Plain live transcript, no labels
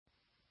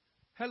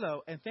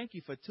Hello, and thank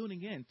you for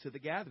tuning in to The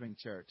Gathering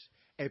Church,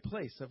 a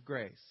place of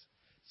grace.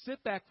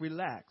 Sit back,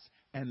 relax,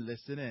 and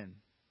listen in.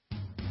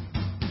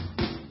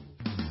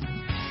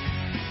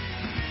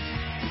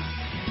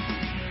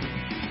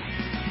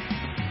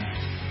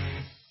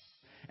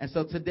 And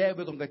so today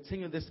we're going to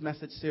continue this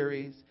message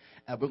series,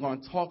 and we're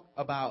going to talk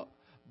about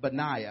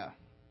Benaiah.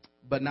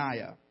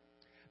 Benaiah.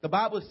 The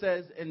Bible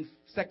says in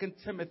 2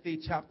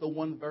 Timothy chapter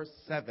 1, verse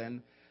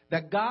 7,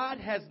 that God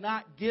has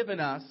not given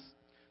us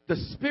the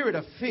spirit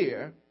of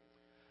fear,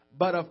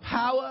 but of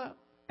power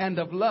and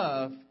of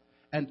love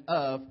and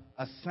of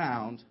a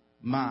sound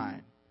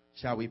mind.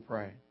 Shall we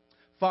pray?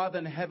 Father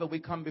in heaven, we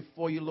come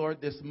before you, Lord,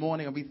 this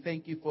morning, and we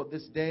thank you for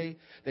this day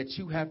that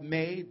you have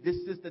made. This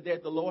is the day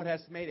the Lord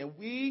has made, and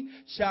we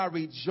shall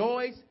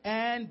rejoice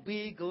and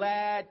be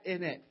glad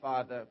in it,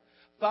 Father.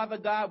 Father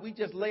God, we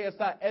just lay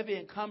aside every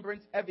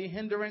encumbrance, every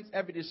hindrance,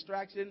 every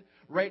distraction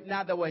right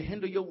now that will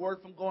hinder your word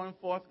from going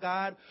forth,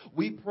 God.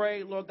 We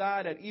pray, Lord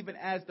God, that even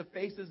as the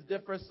faces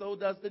differ, so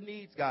does the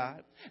needs,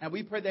 God. And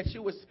we pray that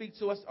you would speak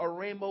to us a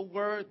rainbow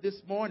word this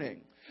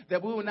morning,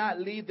 that we will not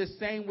leave the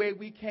same way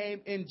we came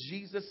in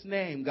Jesus'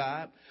 name,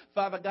 God.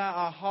 Father God,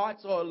 our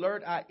hearts are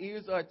alert, our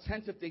ears are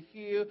attentive to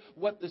hear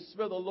what the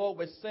Spirit of the Lord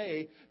would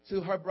say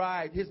to her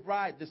bride, his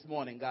bride this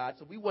morning, God.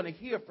 So we want to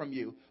hear from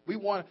you. We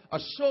want a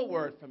sure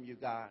word from you,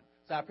 God.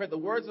 So I pray the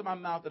words of my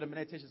mouth and the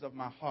meditations of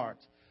my heart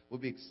will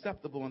be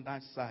acceptable in thy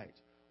sight,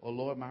 O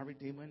Lord, my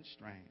Redeemer and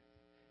strength.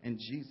 In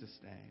Jesus'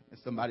 name. And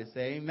somebody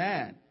say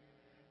amen.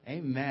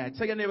 Amen.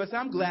 Tell your neighbor, say,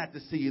 I'm glad to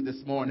see you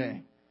this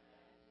morning.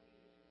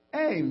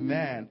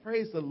 Amen.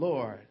 Praise the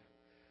Lord.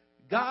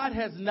 God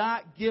has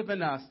not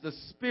given us the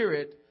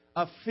spirit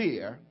of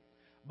fear,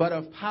 but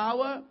of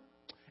power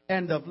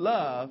and of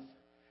love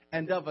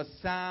and of a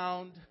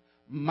sound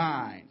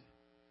mind.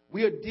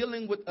 We are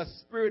dealing with a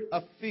spirit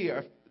of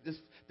fear.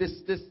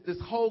 This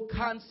whole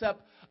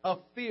concept of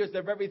fear is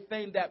the very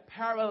thing that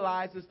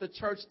paralyzes the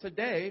church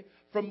today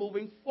from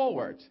moving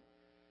forward.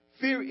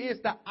 Fear is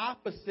the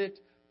opposite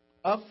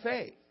of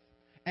faith.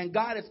 And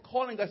God is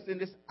calling us in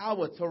this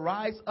hour to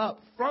rise up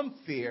from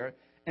fear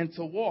and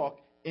to walk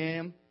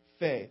in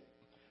faith.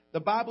 The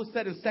Bible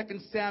said in 2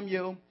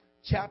 Samuel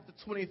chapter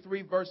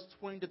 23, verse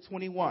 20 to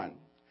 21,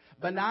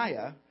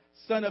 Benaiah,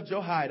 son of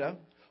Jehoiada,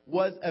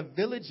 was a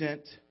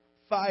valiant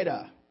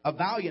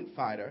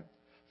fighter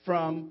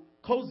from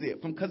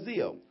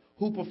Kozil,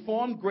 who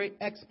performed great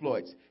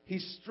exploits. He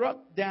struck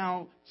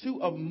down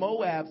 2 of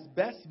Moab's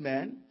best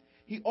men.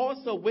 He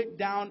also went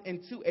down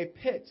into a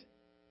pit.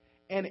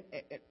 And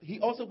he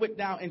also went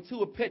down into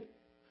a pit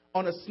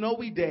on a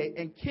snowy day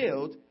and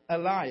killed a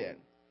lion.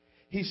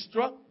 He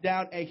struck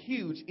down a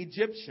huge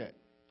Egyptian.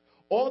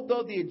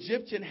 Although the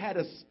Egyptian had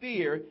a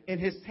spear in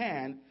his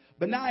hand,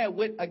 Benaiah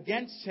went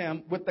against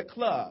him with the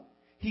club.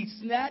 He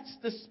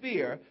snatched the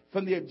spear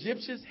from the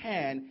Egyptian's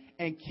hand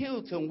and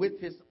killed him with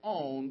his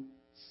own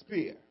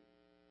spear.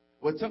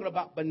 We're talking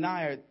about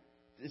Benaiah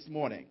this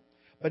morning.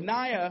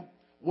 Benaiah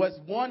was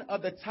one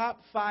of the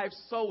top 5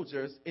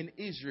 soldiers in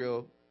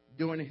Israel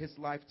during his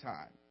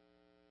lifetime.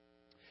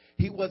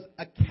 He was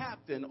a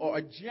captain or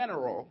a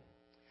general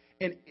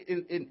in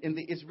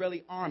the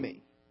Israeli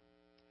army.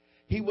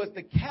 He was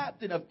the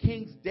captain of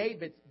King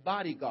David's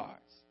bodyguards.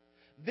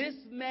 This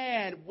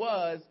man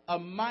was a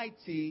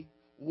mighty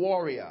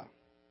warrior.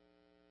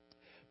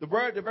 The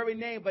very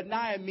name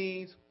Benaiah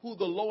means who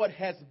the Lord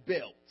has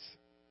built.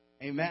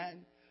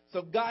 Amen.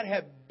 So God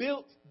had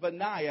built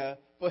Benaiah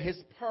for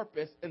his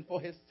purpose and for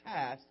his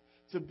task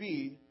to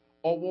be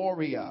a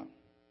warrior.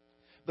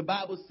 The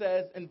Bible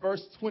says in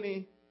verse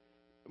 20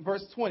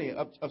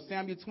 of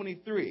Samuel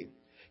 23,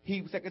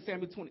 2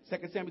 Samuel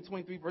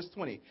 23, verse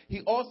 20,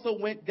 he also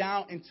went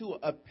down into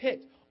a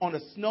pit on a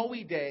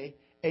snowy day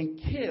and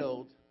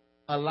killed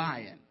a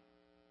lion.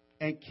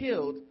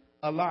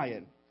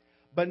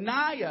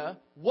 Benaiah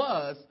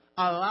was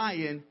a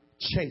lion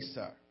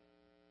chaser.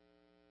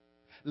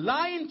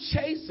 Lion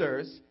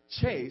chasers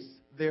chase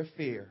their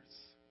fears.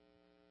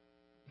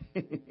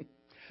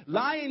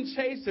 Lion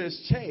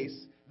chasers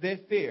chase their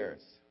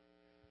fears.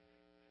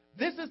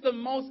 This is the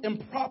most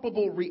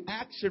improbable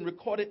reaction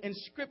recorded in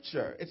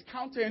Scripture. It's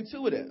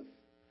counterintuitive.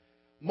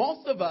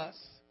 Most of us,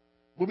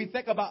 when we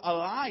think about a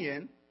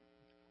lion,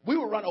 we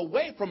will run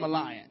away from a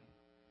lion.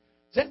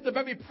 Just the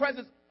very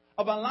presence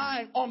of a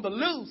lion on the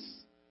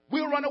loose,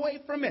 we'll run away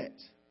from it.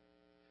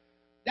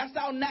 That's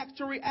our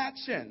natural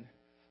reaction.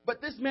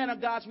 But this man of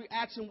God's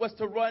reaction was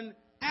to run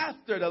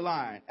after the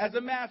lion. As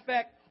a matter of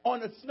fact,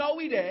 on a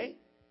snowy day,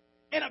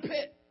 in a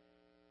pit,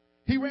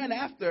 he ran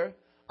after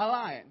a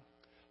lion.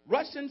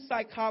 Russian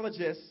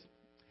psychologist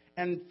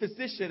and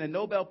physician and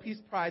Nobel Peace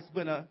Prize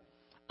winner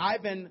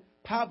Ivan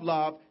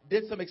Pavlov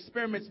did some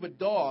experiments with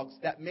dogs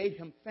that made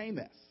him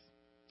famous.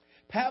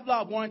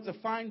 Pavlov wanted to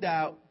find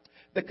out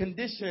the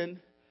condition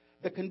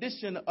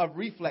of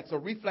reflex or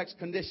reflex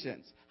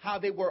conditions, how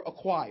they were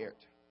acquired.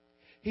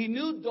 He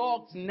knew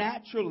dogs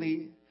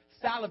naturally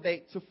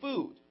salivate to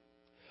food,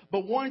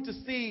 but wanted to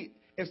see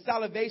if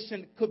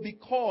salivation could be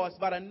caused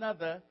by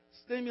another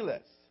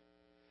stimulus.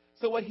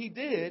 So what he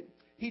did,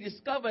 he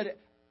discovered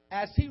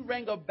as he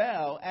rang a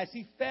bell, as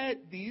he fed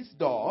these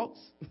dogs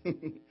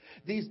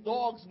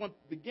would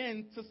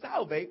begin to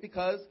salivate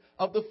because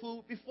of the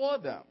food before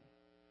them.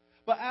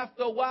 But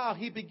after a while,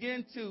 he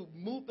began to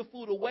move the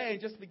food away and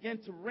just begin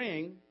to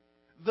ring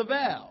the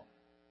bell.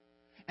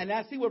 And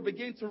as he would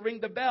begin to ring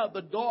the bell,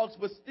 the dogs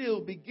would still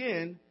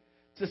begin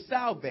to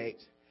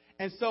salivate.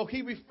 And so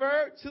he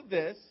referred to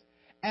this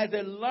as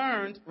a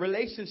learned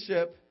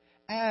relationship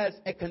as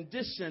a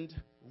conditioned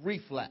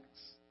reflex.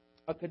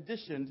 A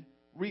conditioned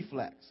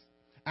reflex.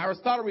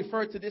 Aristotle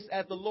referred to this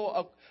as the law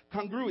of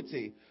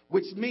congruity,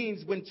 which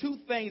means when two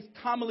things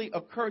commonly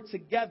occur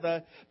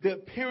together, the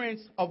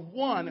appearance of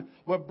one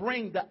will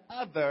bring the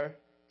other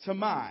to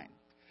mind.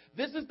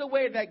 This is the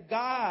way that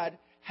God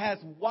has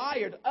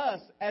wired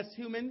us as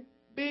human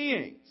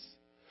beings.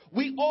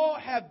 We all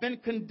have been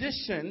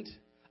conditioned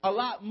a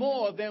lot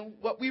more than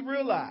what we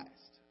realized.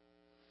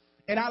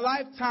 In our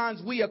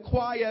lifetimes, we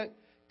acquire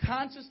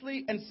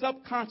consciously and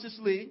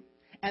subconsciously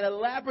an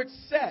elaborate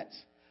set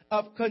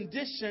of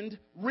conditioned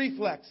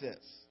reflexes.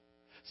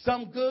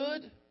 Some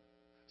good,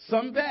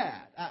 some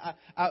bad.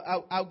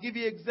 I'll give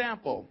you an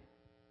example.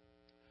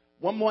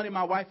 One morning,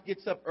 my wife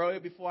gets up earlier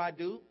before I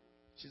do.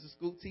 She's a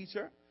school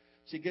teacher.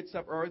 She gets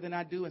up earlier than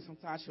I do, and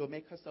sometimes she'll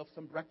make herself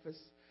some breakfast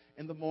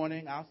in the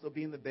morning. I'll also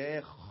be in the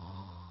bed,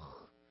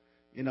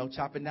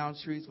 chopping down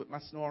trees with my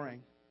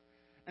snoring.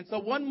 And so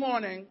one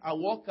morning, I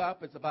woke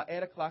up. It's about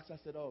 8 o'clock. So I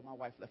said, oh, my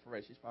wife left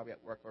already. She's probably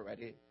at work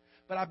already.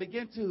 But I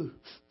began to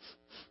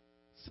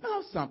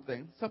smell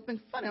something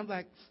funny. I'm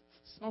like,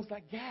 it smells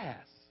like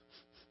gas.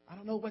 I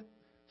don't know what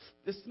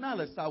the smell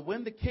is. So I went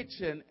in the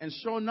kitchen, and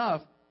sure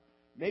enough,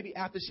 maybe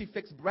after she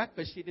fixed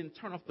breakfast, she didn't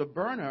turn off the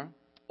burner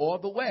all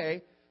the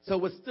way. So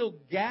it was still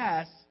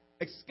gas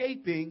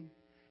escaping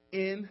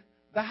in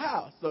the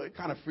house. So it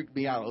kind of freaked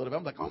me out a little bit.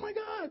 I'm like, oh, my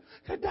God,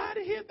 I died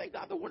in here. Thank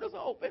God the windows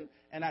are open.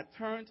 And I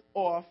turned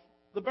off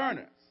the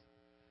burners.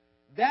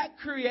 That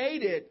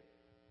created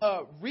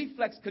a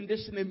reflex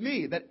condition in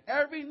me that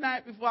every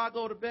night before I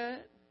go to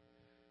bed,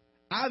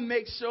 I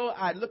make sure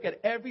I look at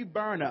every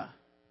burner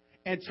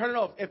and turn it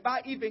off.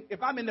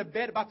 If I'm in the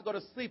bed about to go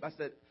to sleep, I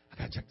said, I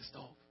got to check the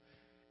stove.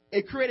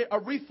 It created a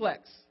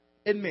reflex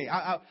in me.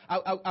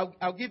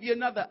 I'll give you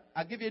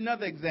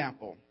another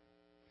example.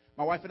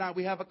 My wife and I,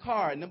 we have a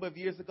car. A number of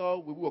years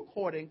ago, we were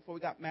courting before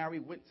we got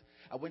married.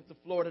 I went to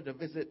Florida to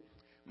visit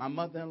my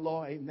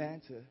mother-in-law,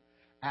 amen, to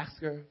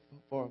ask her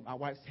for my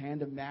wife's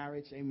hand in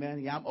marriage,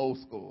 amen. Yeah, I'm old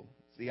school.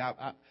 See,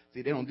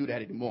 they don't do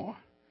that anymore.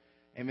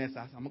 Amen. So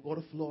I said, I'm going to go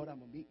to Florida. I'm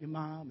going to meet your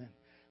mom, and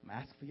I'm going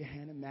to ask for your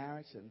hand in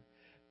marriage. And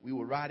we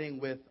were riding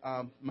with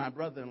my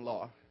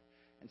brother-in-law.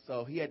 And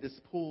so he had this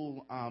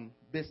pool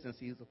business.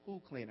 He was a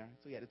pool cleaner.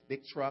 So he had this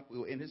big truck. We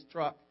were in his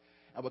truck,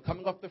 and we're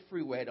coming off the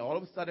freeway. And all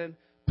of a sudden,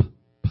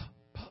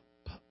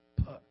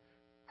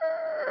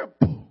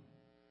 boom.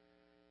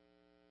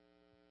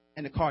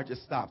 And the car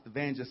just stops. The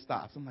van just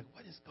stops. I'm like,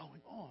 what is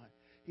going on?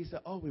 He said,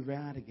 oh, we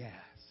ran out of gas.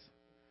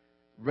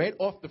 Right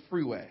off the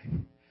freeway.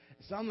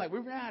 So I'm like, we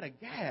ran out of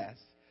gas.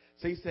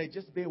 So he said,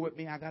 just bear with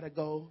me. I got to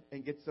go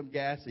and get some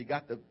gas. So he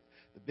got the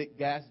big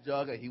gas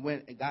jug, and he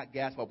went and got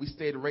gas while we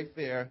stayed right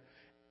there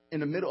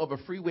in the middle of a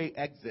freeway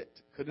exit.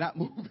 Could not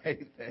move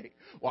anything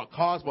while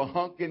cars were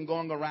honking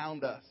going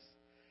around us.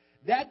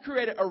 That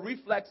created a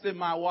reflex in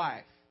my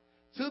wife.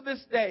 To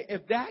this day,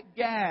 if that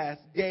gas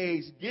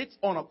gauge gets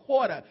on a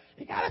quarter,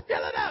 you got to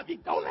fill it up. You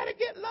don't let it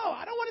get low.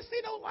 I don't want to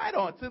see no light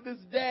on. To this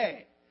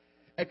day,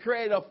 it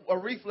created a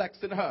reflex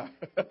in her.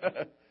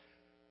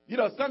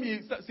 Some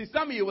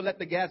of you will let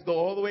the gas go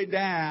all the way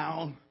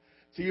down.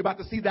 So you're about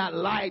to see that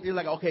light. You're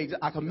like, okay,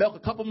 I can milk a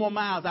couple more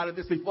miles out of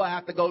this before I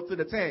have to go to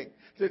the tank,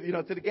 to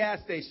the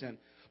gas station.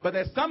 But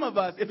there's some of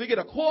us, if we get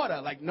a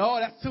quarter, like, no,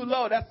 that's too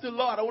low. That's too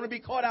low. I don't want to be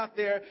caught out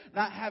there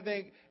not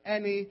having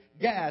any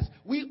gas.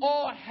 We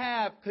all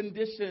have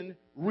conditioned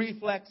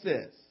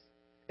reflexes.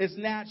 It's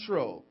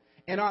natural.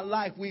 In our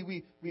life,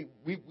 we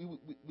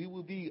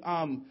will be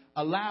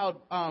allowed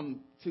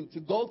to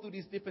go through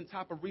these different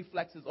type of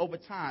reflexes over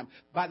time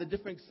by the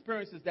different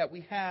experiences that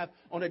we have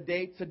on a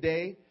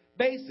day-to-day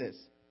basis.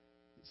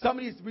 Some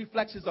of these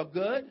reflexes are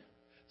good.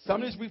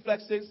 Some of these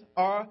reflexes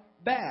are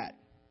bad.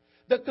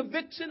 The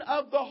conviction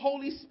of the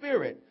Holy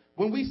Spirit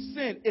when we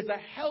sin is a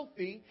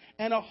healthy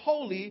and a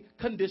holy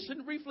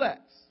conditioned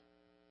reflex.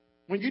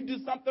 When you do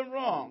something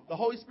wrong, the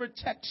Holy Spirit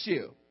checks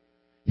you.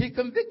 He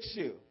convicts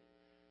you.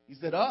 He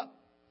said,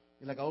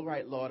 you're like, all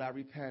right, Lord, I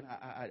repent.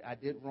 I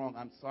did wrong.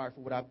 I'm sorry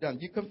for what I've done.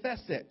 You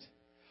confess it.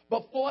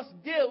 But forced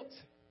guilt,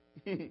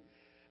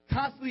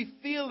 constantly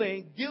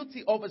feeling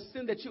guilty over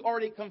sin that you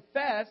already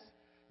confessed,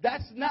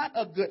 that's not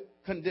a good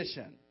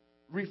condition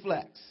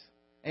reflex.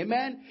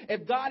 Amen?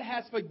 If God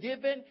has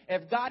forgiven,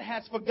 if God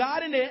has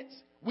forgotten it,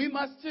 we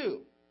must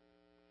too.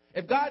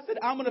 If God said,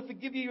 I'm going to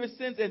forgive you your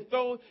sins and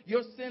throw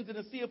your sins in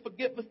the sea of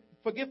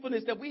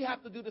forgetfulness, then we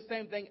have to do the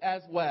same thing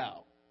as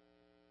well.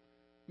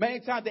 Many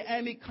times the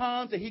enemy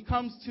comes and he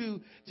comes to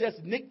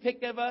just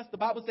nitpick of us. The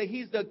Bible says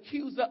he's the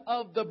accuser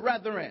of the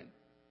brethren.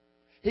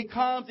 He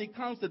comes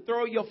to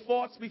throw your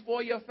faults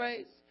before your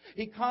face.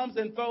 He comes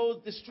and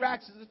throws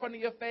distractions in front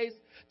of your face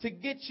to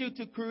get you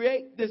to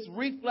create this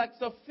reflex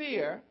of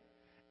fear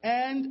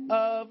and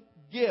of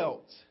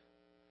guilt.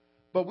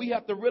 But we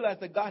have to realize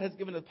that God has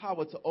given us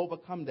power to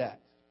overcome that.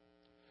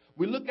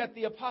 We look at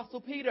the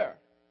Apostle Peter.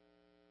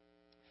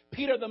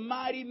 Peter, the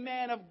mighty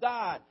man of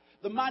God,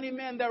 the mighty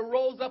man that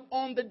rose up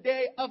on the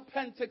day of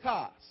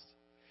Pentecost.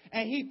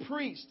 And he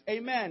preached,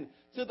 amen,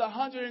 to the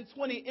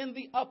 120 in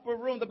the upper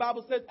room. The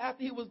Bible says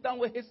after he was done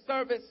with his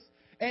service,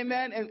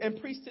 amen,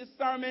 and preached his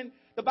sermon,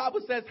 the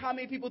Bible says how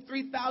many people?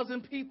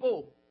 3,000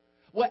 people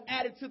were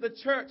added to the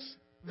church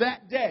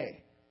that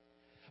day.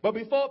 But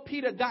before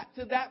Peter got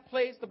to that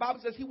place, the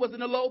Bible says he was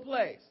in a low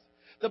place.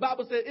 The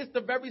Bible says it's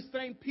the very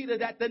same Peter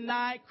that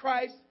denied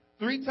Christ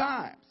 3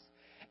 times.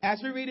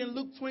 As we read in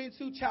Luke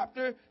 22,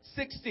 chapter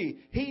 60,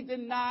 he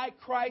denied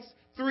Christ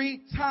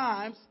 3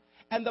 times.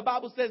 And the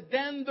Bible says,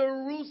 then the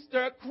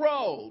rooster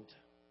crowed.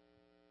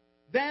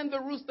 Then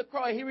the rooster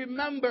crowed. He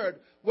remembered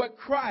what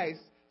Christ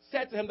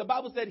said to him. The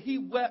Bible said he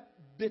wept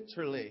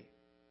bitterly.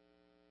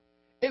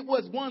 It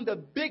was one of the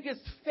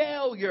biggest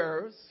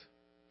failures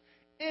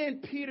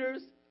in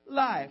Peter's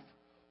life.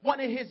 One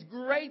of his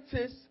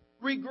greatest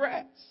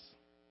regrets.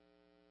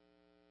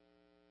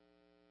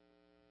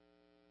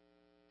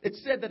 It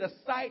said that a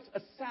sight,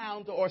 a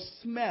sound, or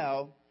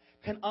smell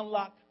can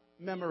unlock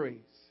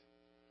memories.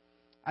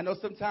 I know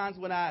sometimes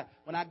when I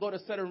go to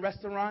certain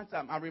restaurants,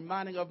 I'm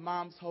reminding of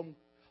mom's home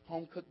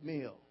cooked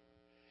meal.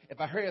 If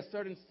I hear a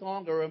certain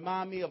song, it'll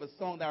remind me of a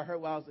song that I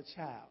heard when I was a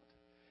child.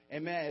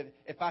 Amen.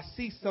 If I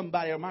see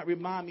somebody, it might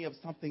remind me of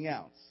something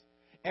else.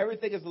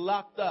 Everything is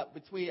locked up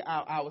between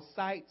our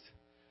sight,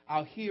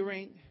 our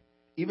hearing,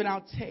 even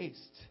our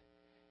taste.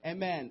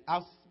 Amen.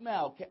 Our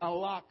smell can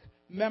unlock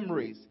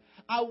memories.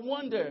 I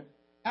wonder,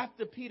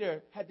 after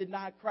Peter had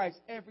denied Christ,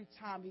 every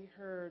time he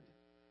heard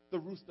the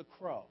rooster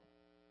crow,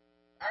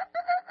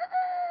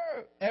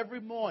 every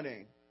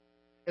morning,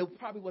 it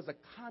probably was a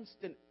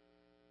constant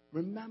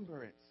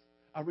remembrance,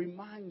 a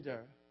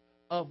reminder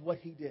of what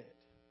he did.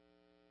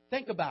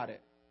 Think about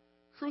it.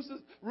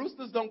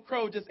 Roosters don't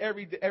crow just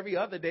every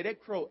other day. They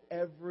crow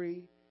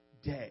every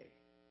day.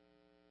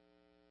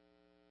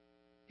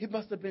 He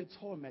must have been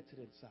tormented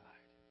inside,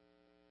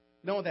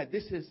 knowing that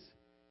this is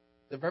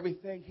the very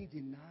thing he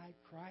denied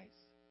Christ.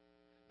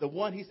 The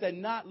one he said,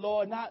 not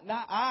Lord, not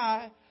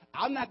I.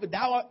 I'm not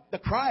thou art the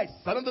Christ,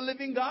 Son of the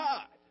living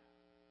God.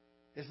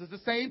 This is the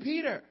same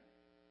Peter.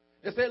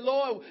 They said,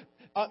 Lord,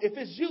 if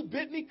it's you,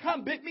 bid me,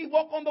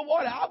 walk on the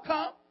water.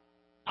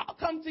 I'll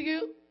come to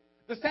you.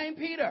 The same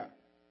Peter.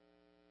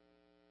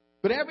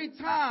 But every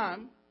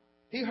time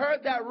he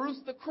heard that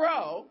rooster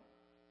crow,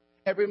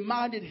 it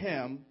reminded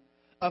him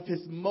of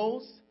his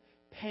most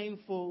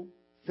painful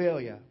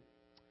failure.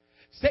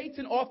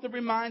 Satan often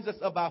reminds us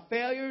of our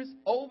failures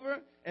over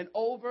and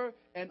over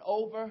and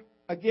over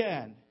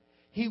again.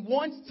 He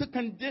wants to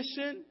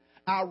condition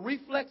our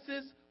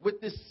reflexes with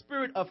this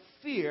spirit of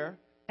fear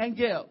and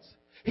guilt.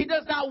 He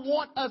does not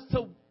want us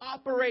to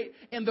operate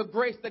in the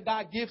grace that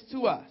God gives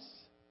to us.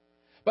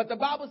 But the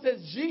Bible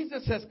says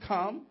Jesus has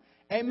come,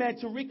 amen,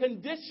 to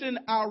recondition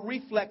our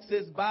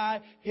reflexes by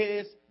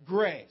his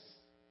grace.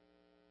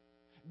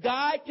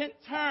 God can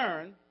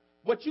turn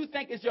what you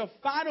think is your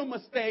final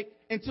mistake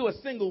into a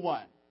single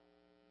one.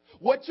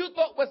 What you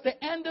thought was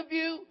the end of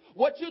you,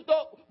 what you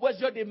thought was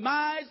your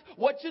demise,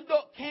 what you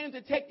thought came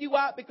to take you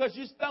out because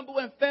you stumbled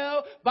and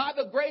fell, by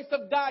the grace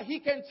of God, he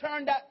can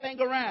turn that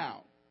thing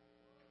around.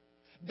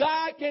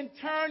 God can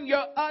turn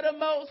your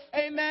uttermost,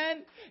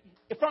 amen,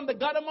 from the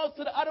guttermost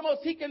to the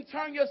uttermost, he can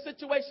turn your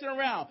situation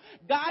around.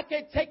 God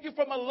can take you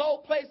from a low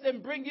place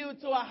and bring you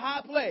into a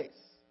high place.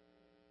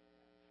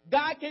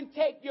 God can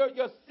take your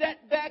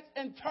setbacks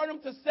and turn them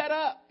to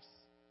setups.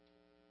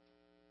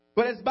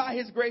 But it's by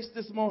his grace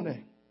this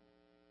morning.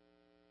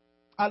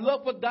 I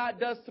love what God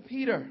does to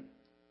Peter.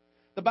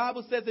 The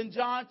Bible says in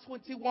John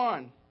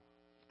 21,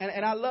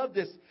 and I love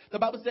this. The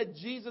Bible said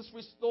Jesus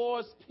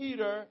restores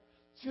Peter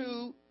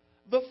to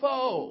the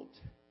fold.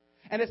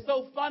 And it's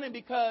so funny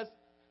because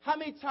how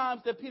many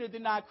times did Peter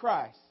deny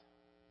Christ?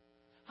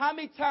 How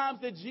many times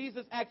did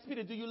Jesus ask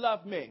Peter, do you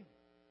love me?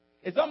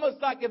 It's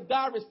almost like if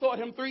God restored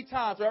him 3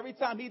 times or every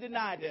time he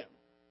denied him.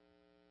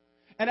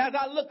 And as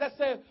I looked, I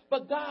said,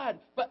 but God,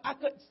 I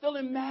could still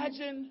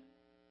imagine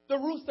the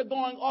rooster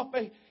going off.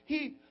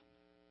 He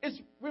is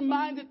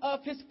reminded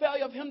of his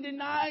failure of him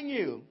denying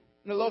you.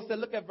 And the Lord said,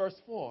 look at verse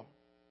 4.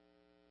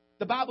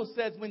 The Bible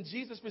says when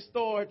Jesus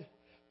restored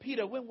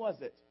Peter, when was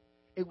it?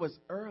 It was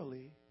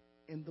early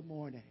in the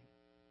morning.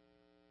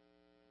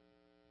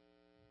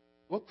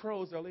 What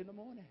crows early in the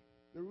morning?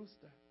 The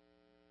rooster.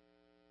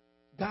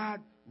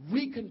 God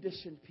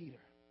reconditioned Peter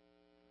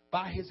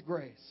by his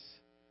grace.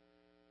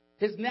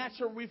 His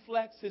natural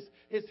reflex,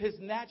 his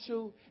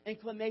natural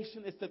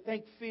inclination is to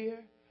think fear,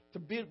 to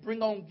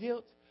bring on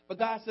guilt. But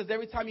God says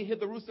every time you hear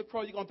the rooster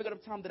crow, you're going to think of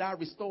the time that I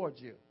restored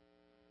you.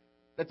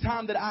 The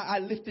time that I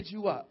lifted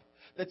you up.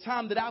 The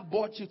time that I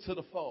brought you to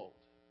the fold.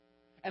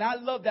 And I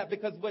love that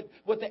because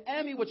what the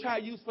enemy will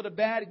try to use for the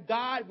bad,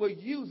 God will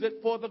use it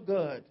for the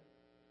good.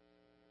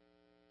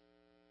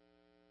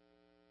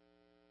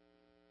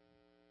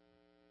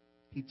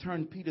 He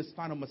turned Peter's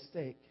final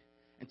mistake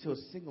into a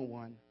single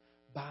one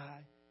by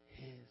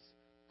his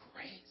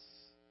grace.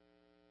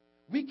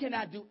 We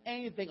cannot do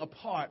anything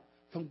apart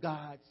from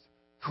God's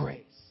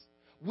grace.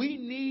 We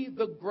need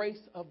the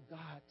grace of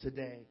God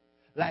today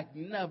like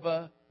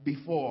never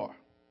before.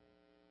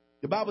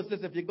 The Bible says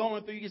if you're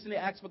going through, you just need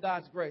to ask for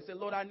God's grace. Say,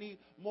 Lord, I need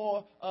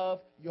more of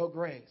your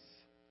grace.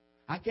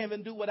 I can't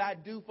even do what I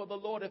do for the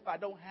Lord if I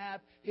don't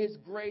have his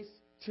grace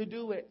to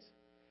do it.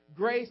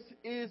 Grace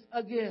is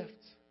a gift,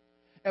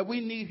 and we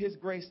need his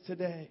grace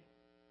today.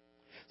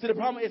 So the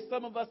problem is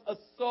some of us are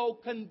so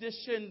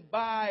conditioned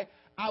by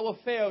our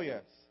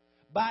failures,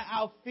 by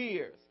our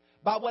fears,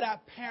 by what our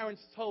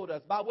parents told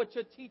us, by what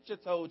your teacher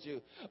told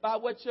you, by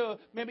what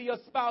maybe your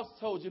spouse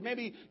told you.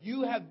 Maybe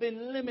you have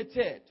been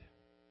limited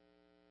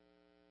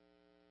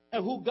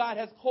in who God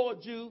has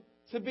called you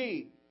to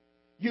be.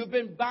 You've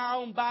been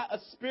bound by a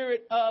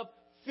spirit of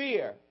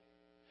fear.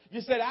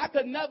 You said, I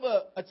could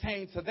never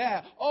attain to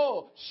that.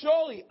 Oh,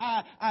 surely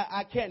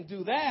I can't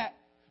do that.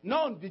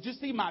 No, did you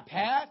see my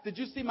past? Did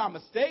you see my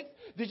mistakes?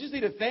 Did you see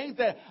the things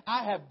that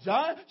I have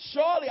done?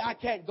 Surely I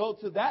can't go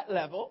to that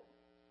level.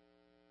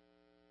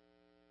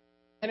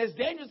 And it's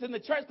dangerous in the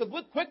church because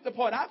we're quick to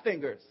point our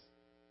fingers.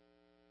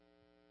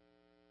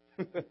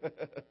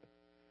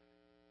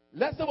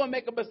 Let someone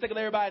make a mistake and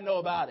let everybody know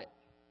about it.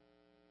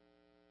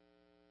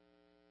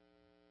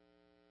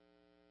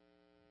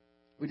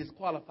 We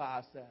disqualify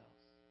ourselves.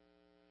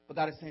 But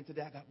God is saying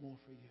today, I got more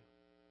for you.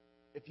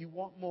 If you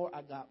want more,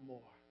 I got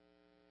more.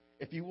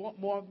 If you want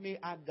more of me,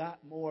 I got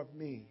more of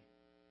me.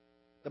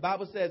 The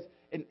Bible says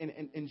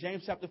in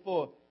James chapter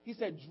 4, he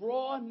said,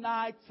 draw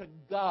nigh to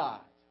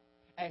God,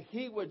 and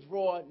he would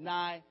draw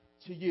nigh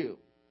to you.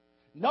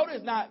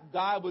 Notice not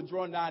God would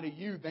draw nigh to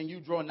you, then you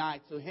draw nigh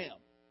to him.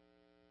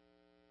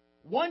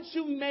 Once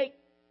you make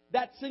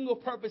that single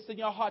purpose in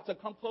your heart to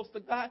come close to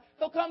God,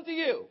 he'll come to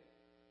you.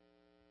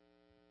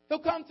 He'll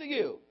come to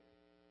you.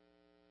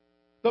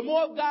 The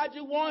more of God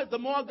you want, the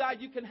more of God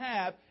you can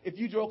have if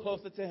you draw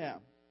closer to him.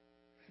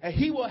 And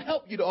he will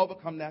help you to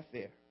overcome that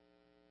fear.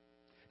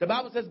 The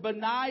Bible says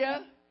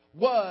Benaiah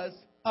was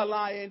a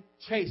lion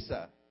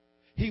chaser.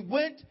 He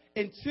went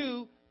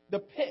into the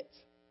pit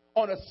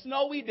on a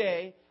snowy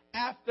day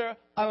after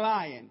a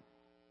lion.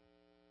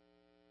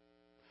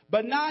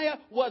 Benaiah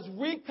was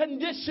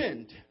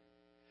reconditioned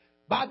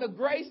by the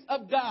grace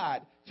of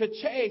God to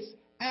chase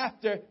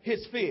after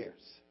his fears.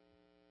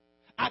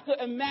 I could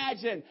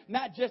imagine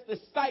not just the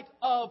sight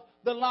of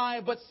the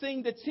lion, but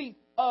seeing the teeth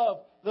of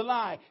the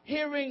lion,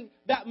 hearing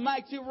that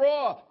mighty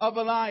roar of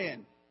a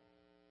lion.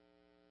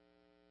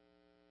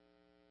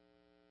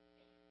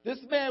 This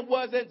man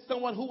wasn't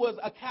someone who was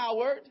a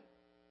coward.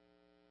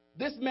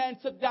 This man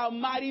took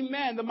down mighty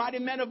men, the mighty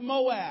men of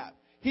Moab.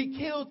 He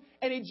killed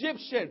an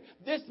Egyptian.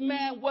 This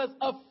man was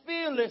a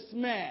fearless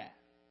man.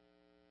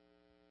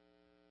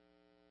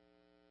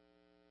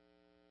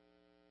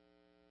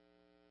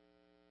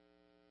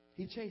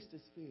 He chased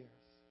his fears.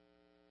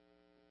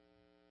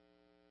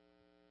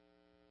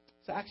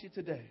 So actually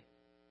today,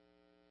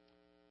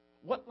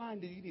 what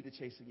line do you need to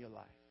chase in your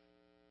life?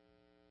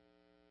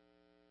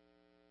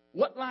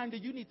 What line do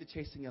you need to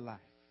chase in your life?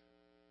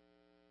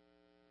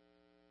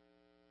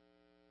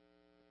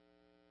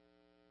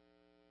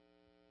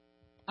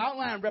 Our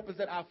line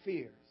represents our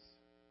fears.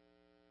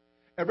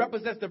 It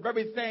represents the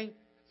very thing.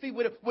 See,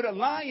 when a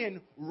lion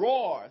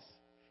roars,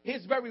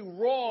 his very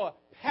roar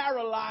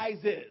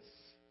paralyzes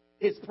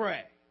his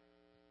prey.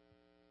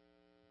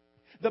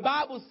 The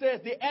Bible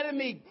says the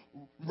enemy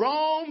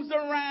roams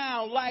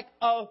around like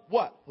a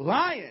what?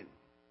 Lion,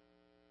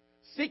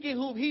 seeking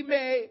whom he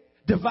may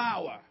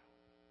devour.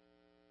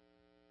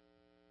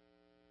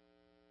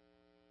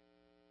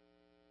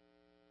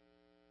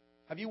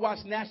 Have you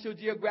watched National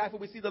Geographic?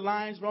 We see the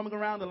lions roaming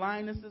around, the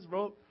lionesses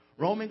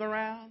roaming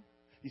around.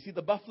 You see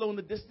the buffalo in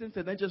the distance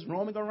and they're just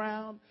roaming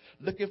around,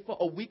 looking for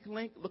a weak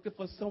link, looking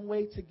for some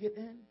way to get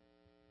in.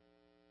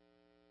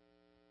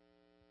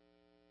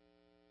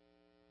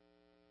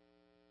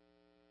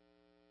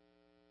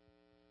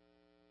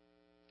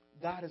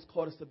 God has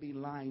called us to be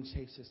lion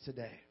chasers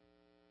today.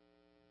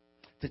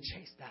 To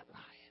chase that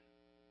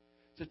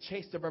lion. To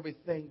chase the very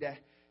thing that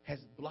has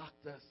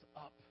blocked us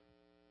up.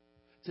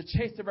 To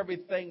chase the very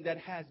thing that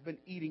has been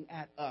eating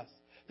at us.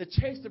 To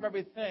chase the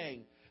very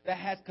thing that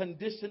has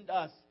conditioned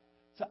us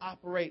to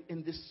operate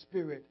in this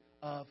spirit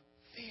of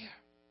fear.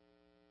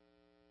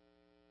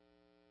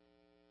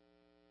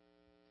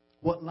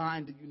 What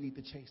line do you need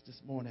to chase this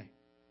morning?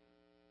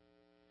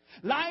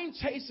 Lion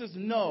chasers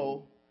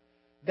know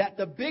that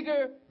the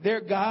bigger their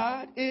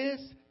God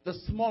is, the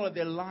smaller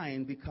their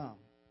lion becomes.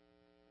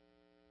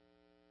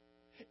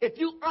 If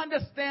you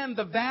understand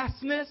the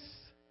vastness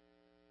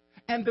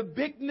and the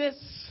bigness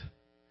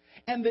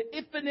and the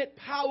infinite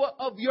power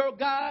of your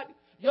God,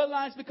 your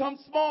lions become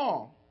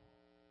small.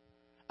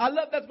 I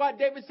love that's why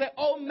David said,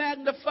 oh,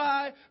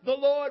 magnify the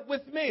Lord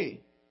with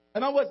me.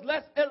 In other words,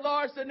 let's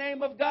enlarge the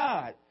name of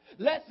God.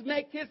 Let's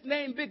make his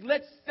name big.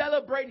 Let's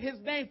celebrate his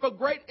name, for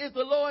great is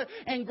the Lord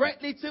and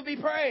greatly to be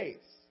praised.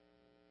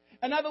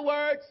 In other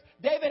words,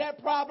 David had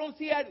problems.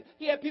 He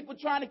had people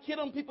trying to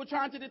kill him, people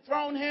trying to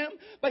dethrone him.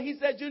 But he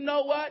said, you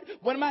know what?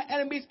 When my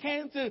enemies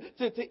came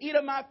to eat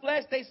of my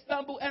flesh, they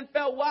stumbled and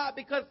fell. Why?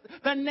 Because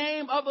the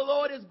name of the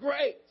Lord is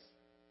great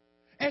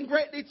and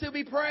greatly to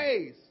be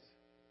praised.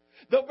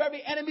 The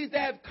very enemies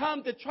that have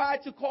come to try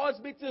to cause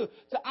me to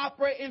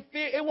operate in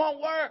fear, it won't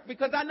work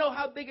because I know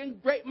how big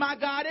and great my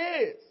God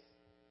is.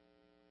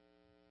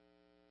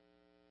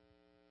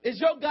 Is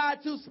your God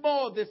too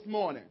small this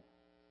morning?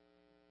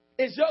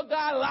 Is your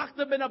God locked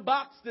up in a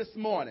box this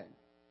morning?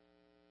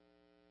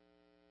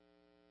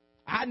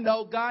 I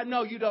know God.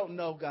 No, you don't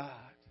know God.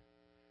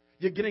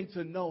 You're getting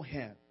to know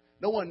him.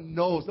 No one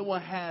knows. No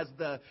one has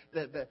the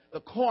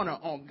corner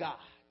on God.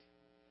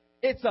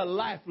 It's a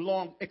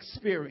lifelong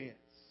experience.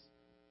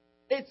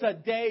 It's a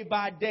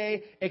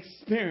day-by-day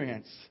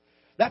experience.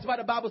 That's why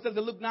the Bible says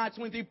in Luke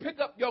 9:23, pick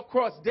up your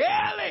cross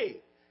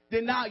daily,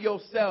 deny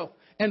yourself,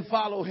 and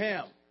follow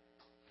him.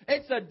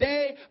 It's a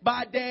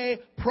day-by-day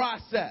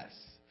process.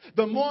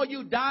 The more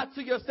you die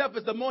to yourself,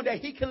 is the more that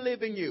he can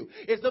live in you.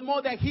 It's the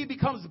more that he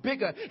becomes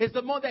bigger. It's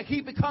the more that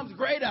he becomes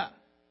greater.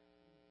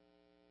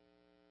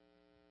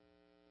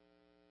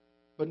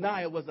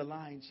 Benaiah was a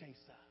lion chaser.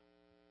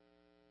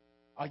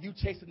 Are you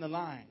chasing the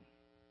lion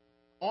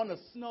on a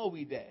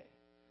snowy day,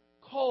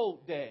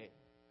 cold day,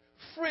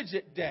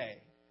 frigid day?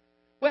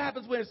 What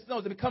happens when it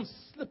snows? It becomes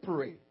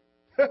slippery.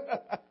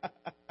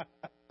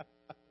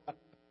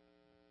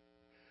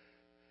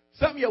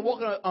 Some of you are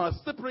walking on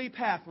a slippery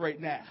path right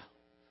now.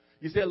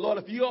 You say, Lord,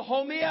 if you'll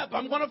hold me up,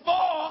 I'm going to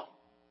fall.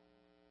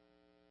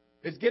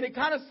 It's getting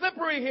kind of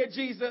slippery here,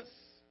 Jesus.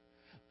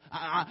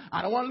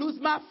 I don't want to lose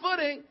my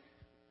footing.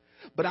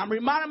 But I'm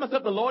reminding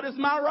myself, the Lord is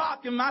my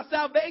rock and my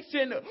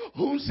salvation.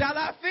 Whom shall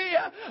I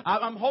fear?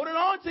 I'm holding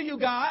on to you,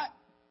 God.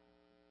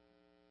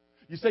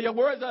 You say your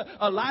words are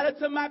a light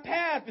to my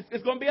path.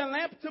 It's going to be a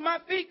lamp to my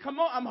feet. Come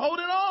on, I'm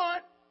holding on.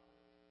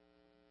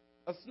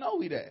 A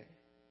snowy day.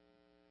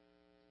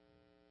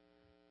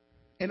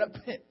 In a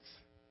pit.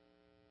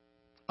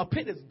 A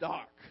pit is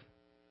dark.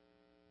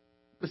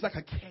 It's like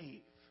a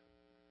cave.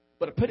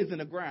 But a pit is in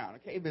the ground. A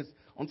cave is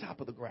on top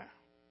of the ground.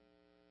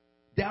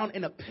 Down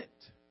in a pit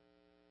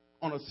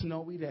on a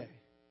snowy day.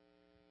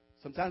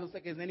 Sometimes it looks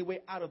like there's any way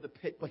out of the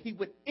pit, but he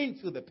went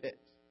into the pit.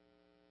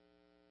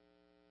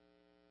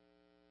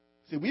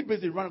 See, we're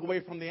busy running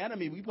away from the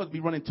enemy. We're supposed to be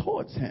running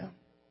towards him.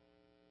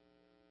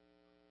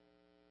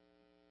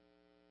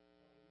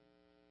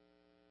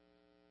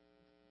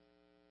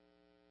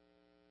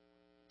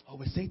 Oh,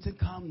 will Satan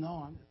come?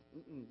 No,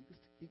 you just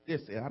keep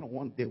this in. I don't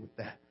want to deal with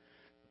that.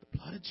 The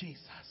blood of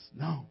Jesus.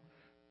 No.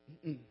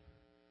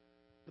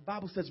 The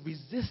Bible says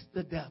resist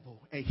the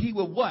devil and he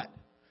will what?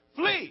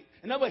 Flee.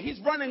 In other words, he's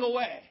running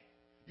away.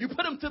 You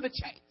put him to the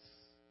chase.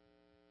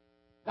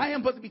 I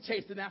am supposed to be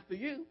chasing after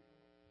you.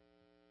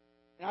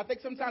 And I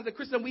think sometimes as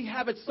Christians we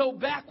have it so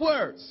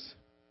backwards.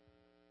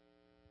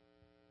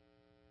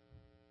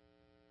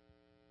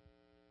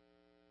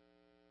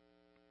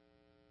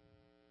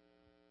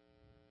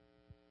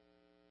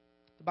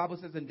 The Bible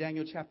says in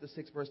Daniel chapter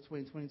 6, verse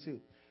 20 and 22,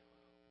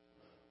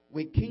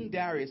 when King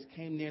Darius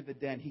came near the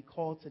den, he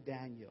called to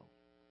Daniel.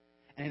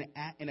 And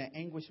in an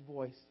anguished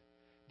voice,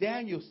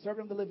 Daniel,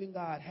 servant of the living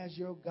God, has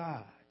your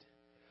God,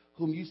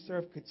 whom you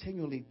serve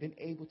continually, been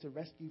able to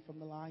rescue from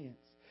the lions?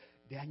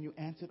 Daniel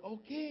answered, O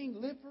king,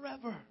 live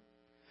forever.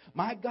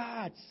 My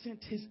God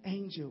sent his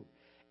angel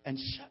and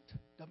shut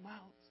the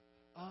mouths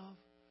of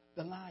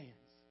the lions.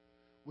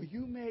 Will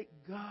you make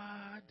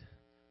God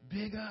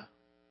bigger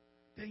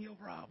than your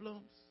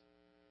problems?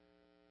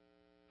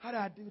 How do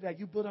I do that?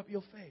 You build up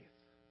your faith.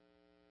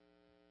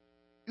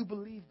 You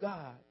believe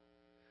God.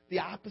 The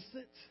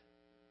opposite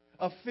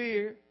of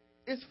fear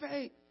is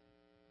faith.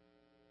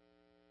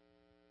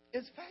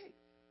 It's faith.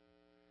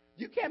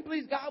 You can't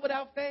please God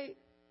without faith.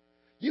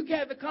 You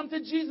can't come to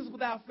Jesus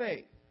without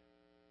faith.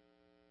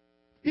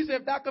 He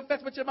said, if thou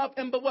confess with your mouth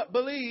and but what?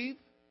 Believe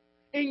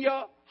in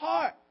your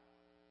heart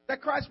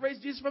that Christ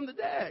raised Jesus from the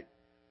dead.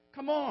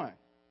 Come on.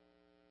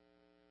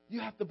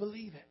 You have to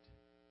believe it.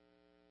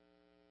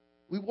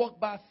 We walk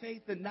by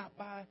faith and not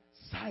by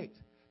sight.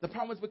 The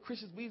problem is with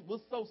Christians, we're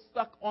so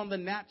stuck on the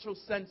natural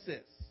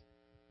senses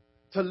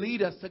to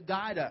lead us, to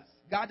guide us.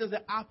 God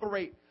doesn't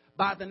operate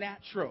by the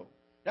natural.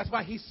 That's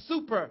why he's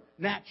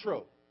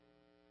supernatural.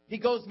 He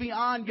goes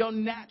beyond your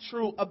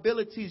natural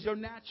abilities, your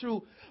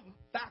natural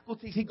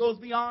faculties. He goes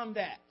beyond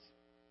that.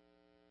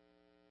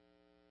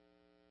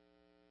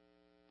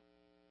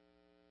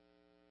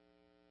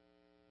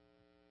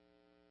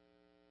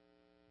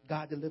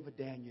 God delivered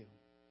Daniel.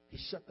 He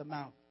shut the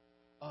mouth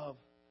of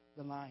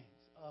the lions,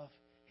 of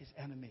his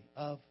enemy,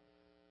 of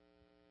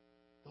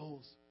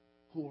those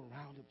who were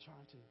around him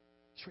trying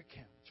to trick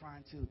him,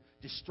 trying to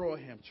destroy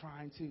him,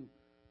 trying to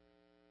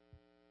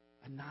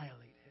annihilate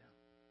him.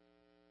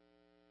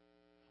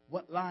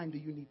 What lion do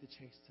you need to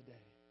chase today?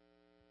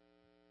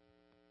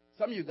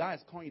 Some of you guys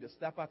calling you to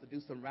step out to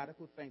do some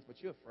radical things, but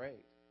you're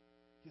afraid.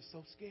 You're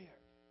so scared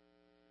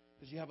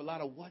because you have a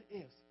lot of what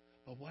ifs.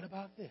 But what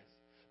about this?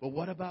 But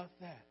what about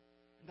that?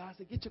 And God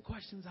said, get your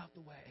questions out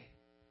the way.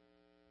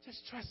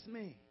 Just trust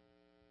me.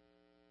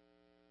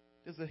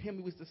 There's a hymn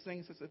we used to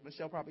sing, Sister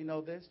Michelle probably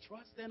know this.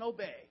 Trust and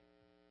obey.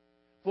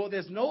 For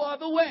there's no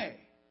other way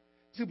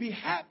to be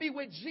happy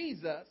with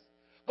Jesus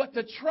but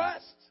to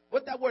trust.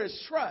 What that word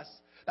is, trust.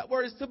 That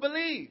word is to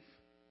believe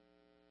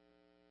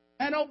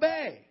and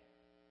obey.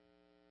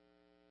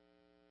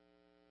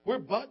 We're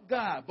but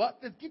God.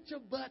 But this, get your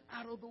butt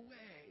out of the way.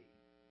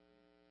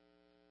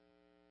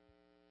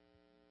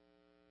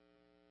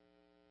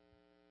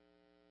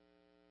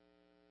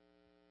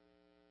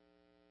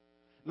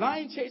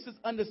 Lion chasers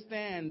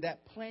understand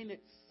that playing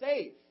it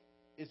safe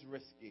is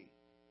risky.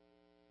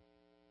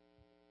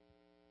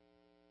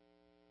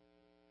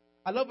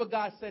 I love what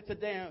God said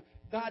today.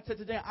 God said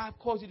today, I've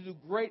caused you to do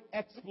great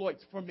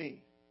exploits for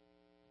me.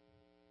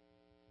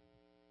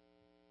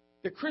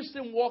 The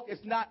Christian walk is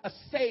not a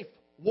safe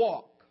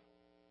walk.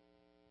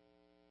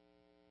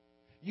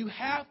 You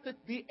have to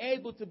be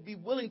able to be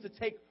willing to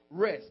take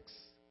risks.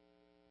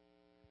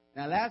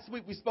 Now, last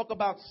week we spoke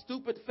about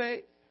stupid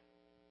faith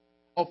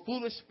or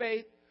foolish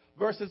faith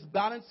versus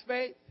balanced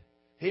faith.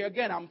 Here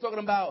again, I'm talking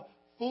about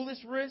foolish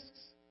risks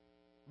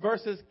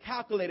versus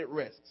calculated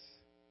risks.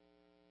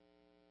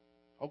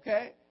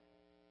 Okay?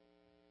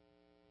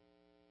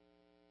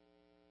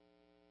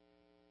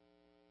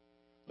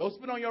 Don't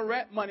spend on your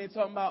rent money and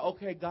talking about,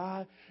 okay,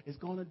 God is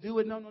going to do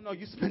it. No.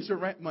 You spent your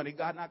rent money.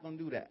 God not going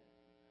to do that.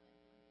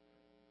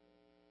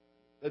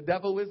 The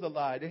devil is a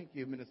liar. Thank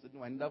you, Minister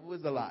Dwayne. The devil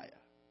is a liar.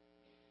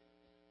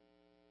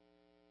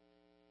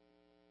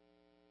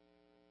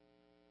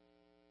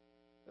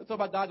 Let's talk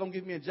about God going to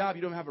give me a job.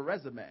 You don't have a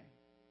resume.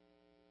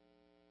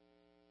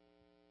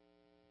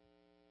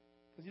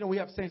 Because, we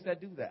have saints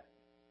that do that.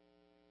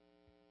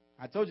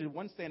 I told you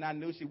one saint I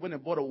knew, she went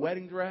and bought a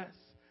wedding dress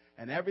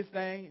and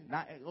everything.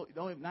 Not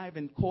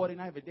even courting,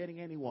 not even dating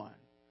anyone.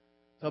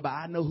 So, but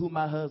I know who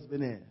my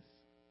husband is.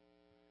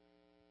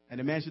 And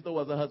the man she thought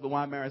was her husband,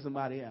 why marry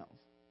somebody else?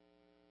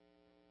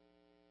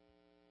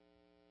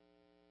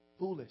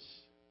 Foolish.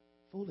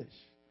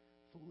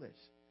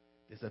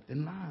 There's a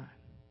thin line.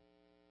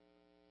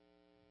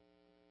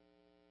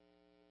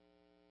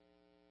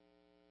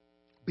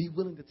 Be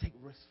willing to take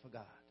risks for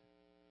God.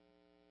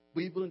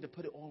 Be willing to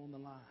put it all on the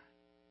line.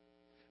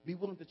 Be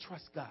willing to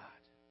trust God.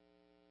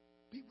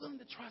 Be willing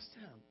to trust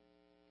Him.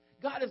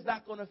 God is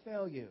not going to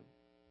fail you.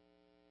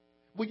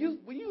 When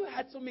you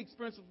had so many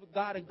experiences with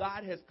God and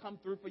God has come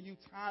through for you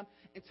time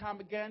and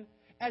time again,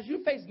 as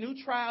you face new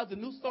trials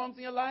and new storms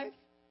in your life,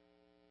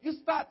 you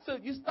start to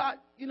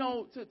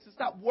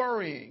stop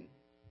worrying.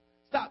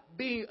 Stop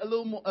being a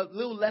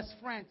little less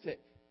frantic.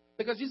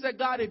 Because you said,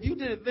 God, if you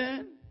did it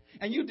then,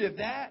 and you did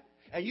that,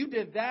 and you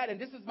did that, and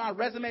this is my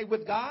resume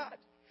with God,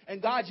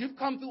 and God, you've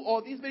come through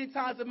all these many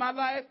times in my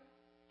life,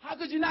 how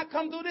could you not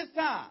come through this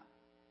time?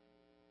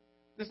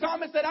 The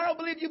psalmist said, I don't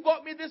believe you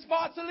brought me this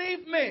far to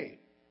leave me.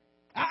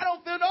 I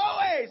don't feel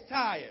always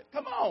tired.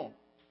 Come on.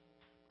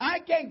 I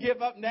can't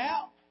give up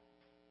now.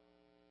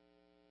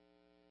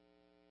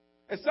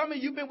 And some of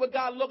you been with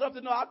God long enough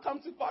to know I've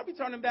come too far to be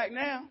turning back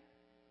now.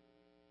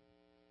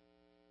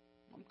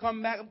 I'm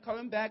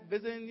coming back,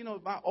 visiting,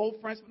 my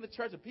old friends from the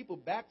church, and people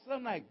backslid.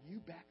 I'm like, you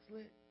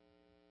backslid?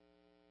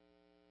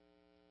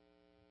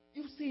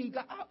 You've seen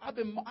God.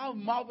 I've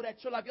marveled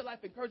at your life. Your life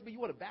encouraged me. You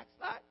want to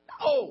backslide?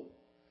 No.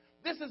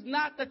 This is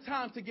not the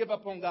time to give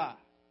up on God.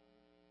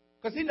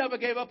 Because He never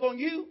gave up on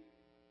you.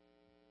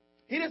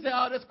 He didn't say,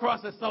 this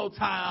cross is so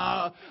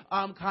tired.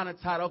 I'm kind of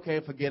tired. Okay,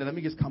 forget it. Let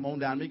me just come on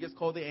down. Let me just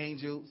call the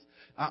angels.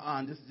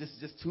 This is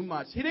just too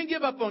much. He didn't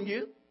give up on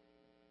you.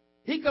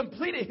 He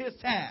completed His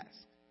task.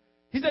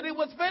 He said it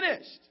was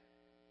finished.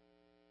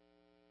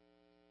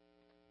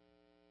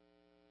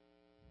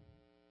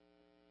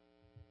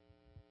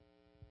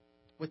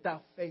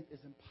 Without faith,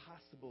 it's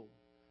impossible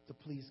to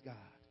please God.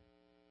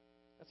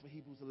 That's what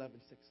Hebrews 11:6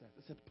 says.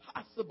 It's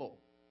impossible.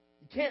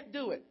 You can't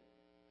do it.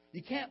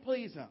 You can't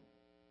please Him.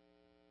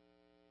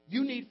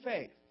 You need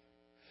faith.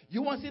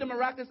 You want to see the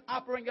miraculous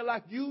operate in your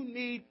life? You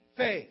need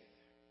faith.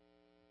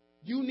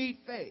 You need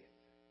faith.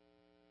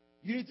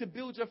 You need to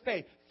build your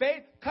faith.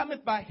 Faith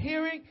cometh by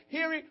hearing,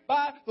 hearing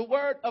by the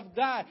word of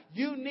God.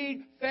 You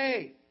need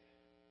faith.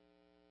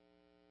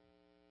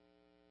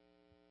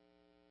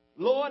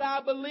 Lord, I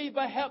believe,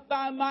 but help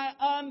thy my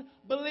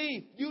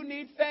unbelief. You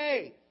need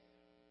faith.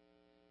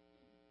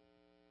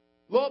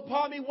 Lord,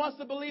 part of me wants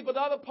to believe, but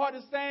the other part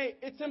is saying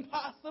it's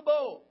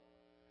impossible.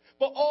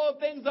 For all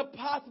things are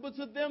possible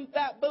to them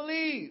that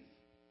believe.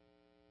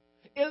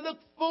 It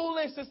looked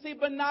foolish to see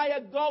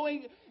Benaiah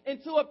going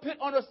into a pit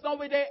on a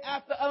snowy day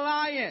after a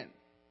lion.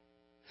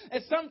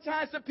 And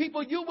sometimes to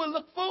people, you will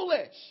look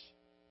foolish.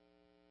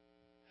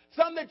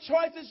 Some of the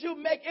choices you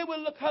make, it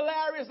will look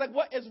hilarious. Like,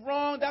 what is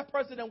wrong? That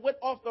person that went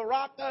off the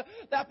rocker.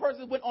 That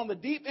person went on the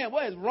deep end.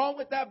 What is wrong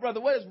with that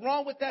brother? What is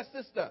wrong with that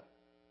sister?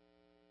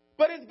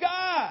 But it's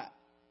God.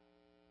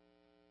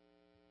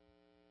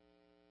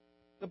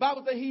 The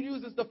Bible says He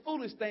uses the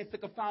foolish things to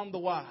confound the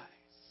wise.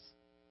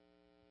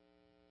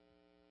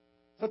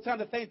 Sometimes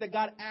the things that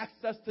God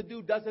asks us to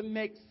do doesn't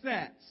make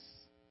sense.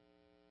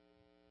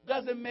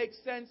 Doesn't make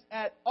sense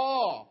at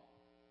all.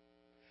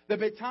 There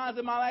have been times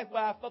in my life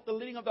where I felt the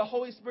leading of the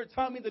Holy Spirit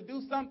telling me to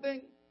do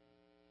something.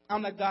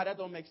 I'm like, God, that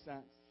don't make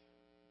sense.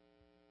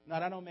 No,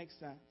 that don't make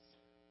sense.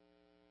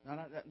 No,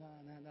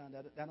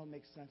 that don't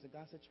make sense. And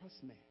God said,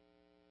 trust me.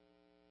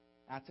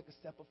 And I took a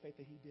step of faith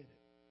and he did it.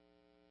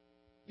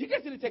 You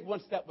guys need to take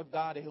one step with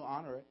God and he'll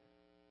honor it.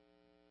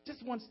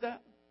 Just one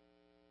step.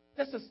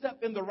 Just a step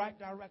in the right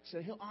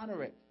direction. He'll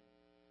honor it.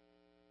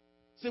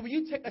 So when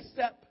you take a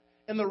step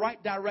in the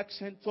right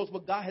direction towards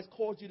what God has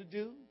called you to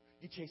do,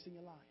 you're chasing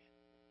your lion.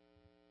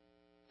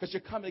 Because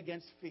you're coming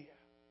against fear.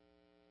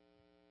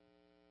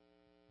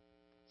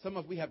 Some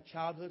of us, we have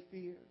childhood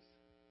fears.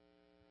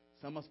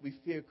 Some of us, we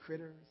fear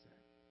critters.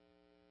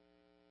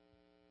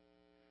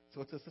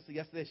 So to sister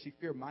yesterday, she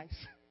feared mice.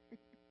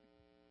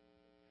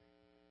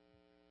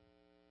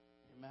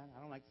 Man, I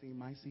don't like seeing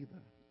mice either.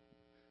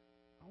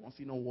 I don't want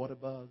to see no water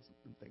bugs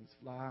and things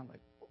fly. I'm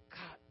like, oh,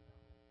 God.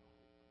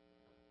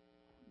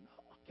 No,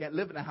 I can't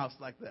live in a house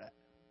like that.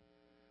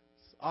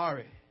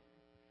 Sorry.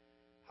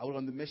 I was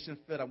on the mission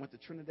field. I went to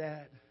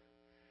Trinidad.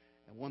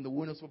 And one of the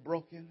windows were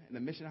broken. And the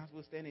mission house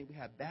was standing. We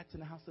had bats in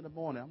the house in the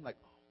morning. I'm like,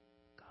 oh,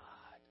 God.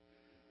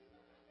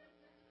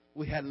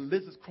 We had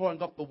lizards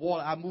crawling up the wall.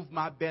 I moved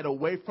my bed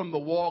away from the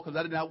wall because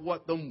I did not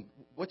want them,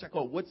 what I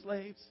call wood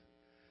slaves.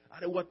 I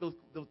didn't want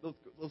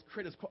those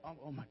critters.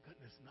 Oh, my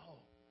goodness, no.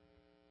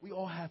 We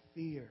all have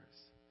fears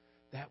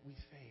that we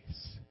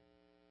face.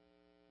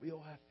 We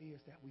all have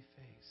fears that we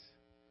face.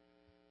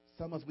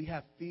 Some of us, we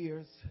have fear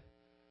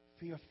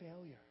of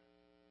failure.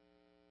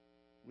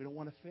 We don't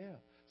want to fail.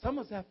 Some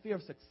of us have fear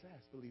of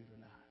success, believe it or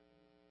not.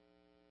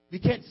 We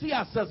can't see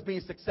ourselves being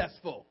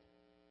successful.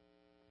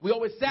 We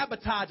always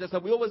sabotage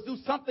ourselves. We always do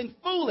something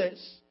foolish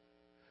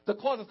to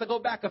cause us to go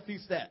back a few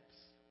steps.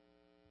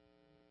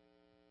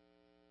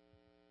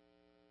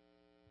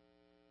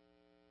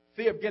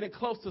 Fear of getting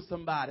close to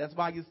somebody. That's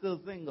why you're still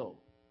single.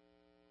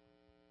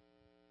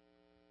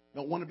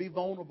 Don't want to be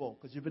vulnerable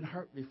because you've been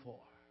hurt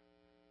before.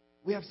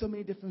 We have so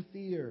many different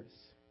fears.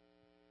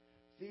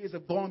 Fears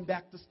of going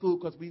back to school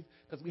because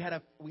we had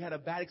a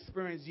bad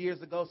experience years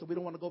ago, so we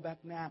don't want to go back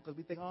now because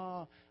we think,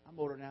 oh, I'm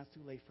older now. It's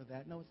too late for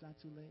that. No, it's not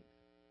too late.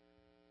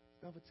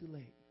 It's never too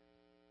late.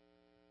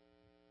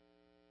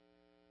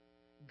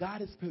 God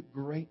has put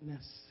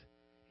greatness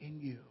in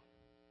you.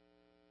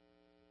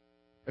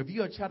 If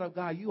you're a child of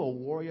God, you're a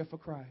warrior for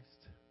Christ.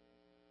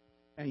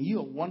 And you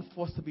are one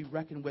force to be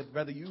reckoned with,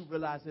 whether you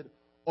realize it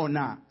or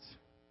not.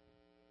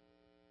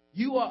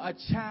 You are a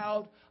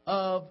child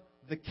of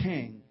the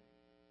King.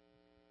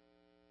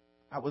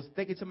 I was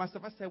thinking to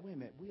myself, I said, wait a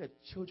minute, we are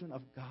children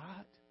of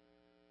God?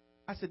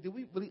 I said, do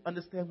we really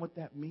understand what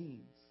that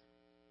means?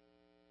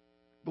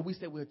 But we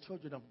say we're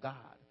children of God.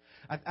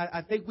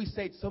 I think we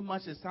say it so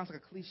much, it sounds like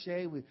a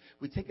cliche.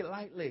 We take it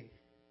lightly.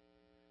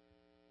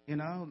 You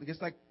know, it's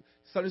like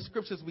some of the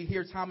scriptures we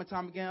hear time and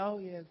time again. Oh,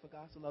 yeah, for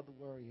God to love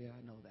the world. Yeah,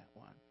 I know that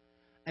one.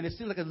 And it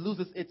seems like it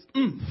loses its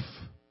oomph.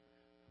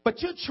 But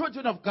you're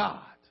children of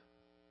God.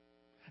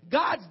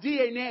 God's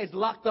DNA is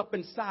locked up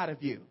inside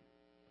of you.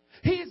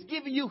 He is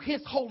giving you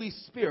His Holy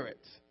Spirit.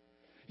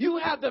 You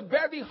have the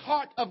very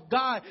heart of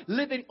God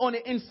living on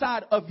the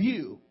inside of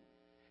you.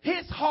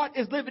 His heart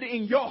is living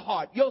in your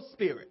heart, your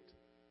spirit.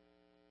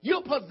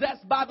 You're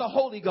possessed by the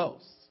Holy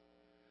Ghost.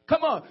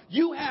 Come on,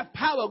 you have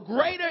power.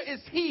 Greater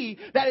is He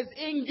that is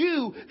in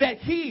you than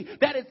he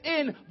that is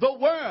in the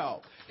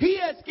world. He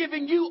has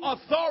given you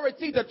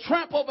authority to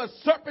trample over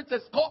serpents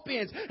and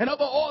scorpions and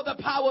over all the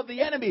power of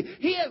the enemy.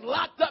 He has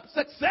locked up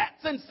success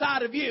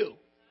inside of you.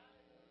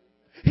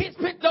 He's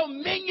put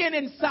dominion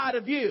inside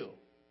of you.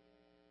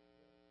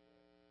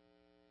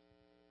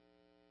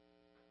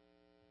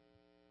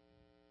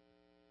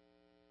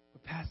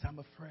 But Pastor, I'm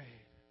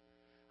afraid.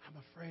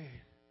 I'm afraid.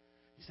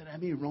 He said, I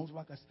mean, roams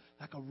like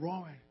a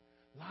roaring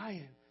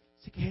lion.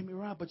 She can hear me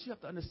around, but you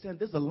have to understand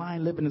there's a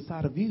lion living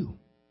inside of you.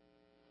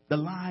 The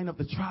lion of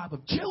the tribe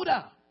of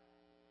Judah.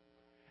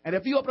 And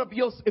if you open up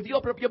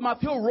your mouth,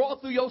 he'll roar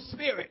through your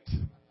spirit.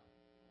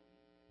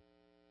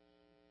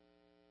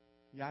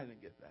 Yeah, I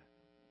didn't get that.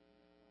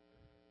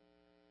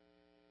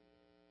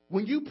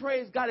 When you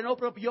praise God and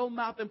open up your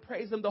mouth and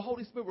praise Him, the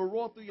Holy Spirit will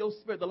roar through your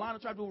spirit. The lion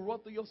of the tribe will roar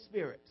through your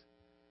spirit.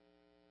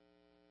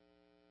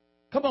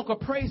 Come on,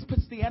 because praise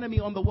puts the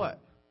enemy on the what?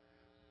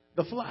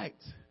 The flight.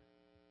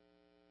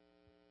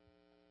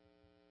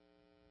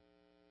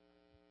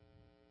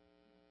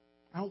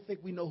 I don't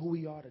think we know who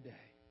we are today.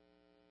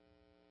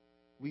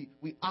 We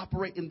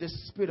operate in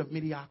this spirit of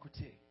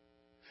mediocrity,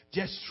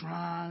 just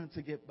trying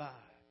to get by.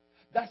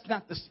 That's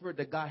not the spirit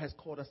that God has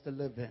called us to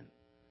live in.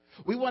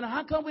 We wonder,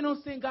 how come we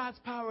don't see God's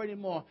power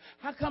anymore?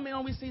 How come we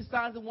only see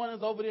signs and wonders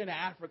over there in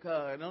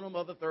Africa and all them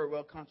other third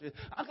world countries?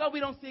 How come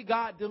we don't see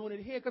God doing it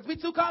here? Because we're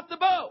too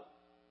comfortable.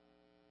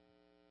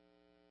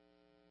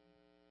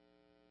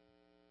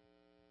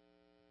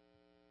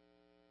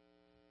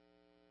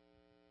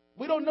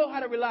 We don't know how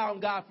to rely on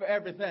God for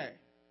everything.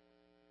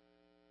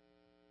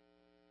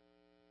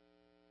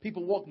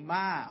 People walk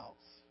miles.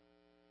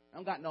 They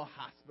don't got no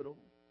hospital,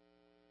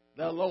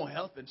 let alone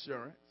health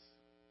insurance.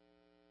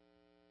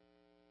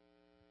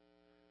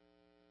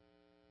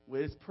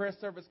 When it's prayer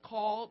service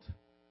called,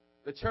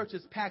 the church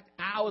is packed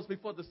hours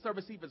before the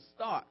service even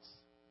starts.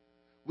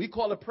 We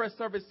call a prayer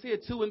service here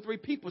 2 and 3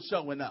 people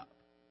showing up.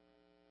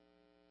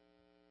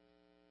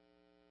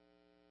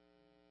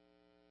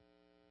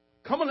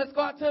 Come on, let's go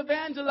out to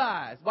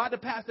evangelize. Why the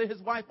pastor and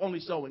his wife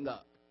only showing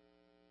up?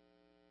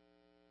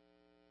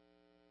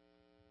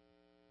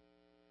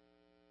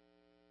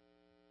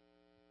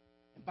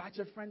 Invite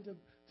your friend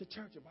to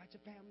church. Invite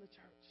your family to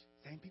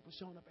church. Same people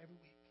showing up every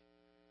week.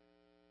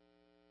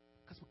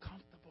 Because we're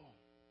comfortable.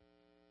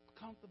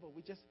 We're comfortable.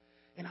 We just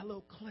in our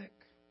little clique.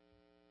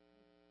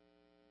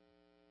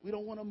 We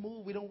don't want to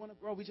move. We don't want to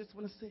grow. We just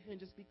want to sit here and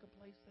just be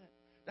complacent.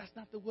 That's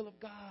not the will of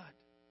God.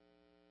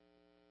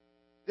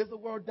 There's a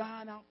world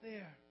dying out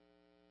there.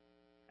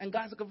 And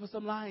God's looking for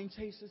some lion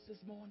chasers this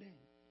morning.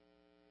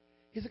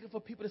 He's looking for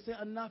people to say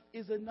enough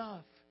is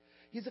enough.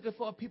 He's looking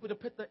for people to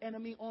put the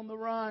enemy on the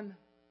run.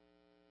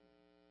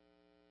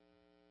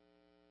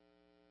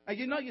 And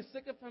you know you're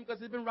sick of him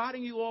because he's been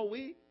riding you all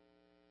week.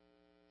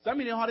 Some of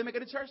you didn't hardly make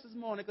it to church this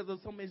morning because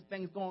there's so many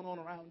things going on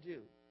around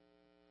you.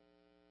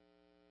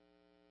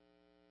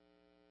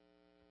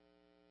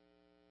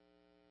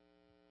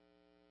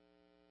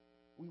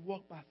 We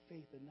walk by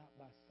faith and not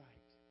by sight.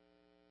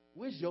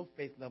 Where's your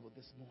faith level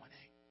this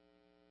morning?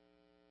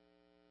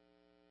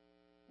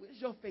 Where's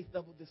your faith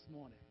level this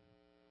morning?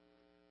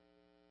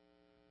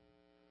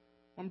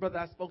 One brother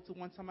I spoke to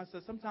one time, I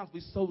said, sometimes we're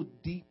so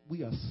deep,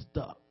 we are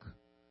stuck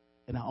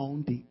in our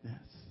own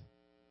deepness.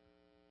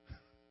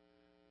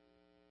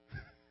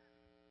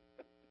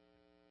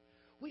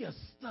 We are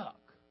stuck.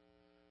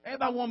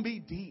 Everybody want to be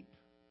deep.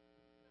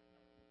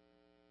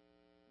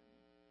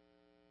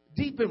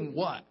 Deep in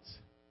what?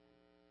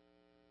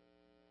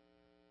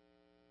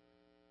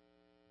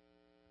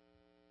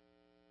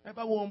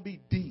 Everybody want to be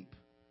deep.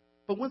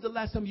 But when's the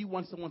last time you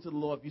won someone to the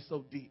Lord if you're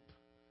so deep?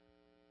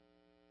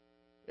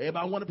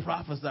 Everybody want to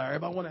prophesy.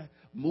 Everybody want to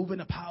move in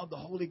the power of the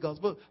Holy Ghost.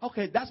 But,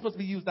 okay, that's supposed to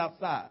be used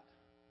outside.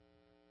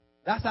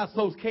 That's how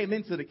souls came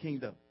into the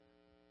kingdom.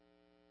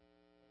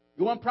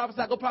 You want to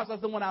prophesy? Go prophesy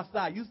to someone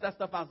outside. Use that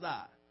stuff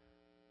outside.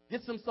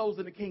 Get some souls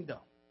in the kingdom.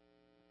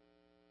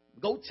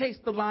 Go chase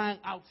the lion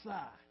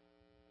outside.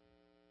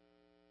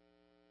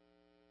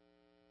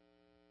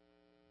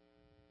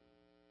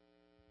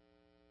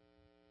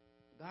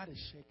 God is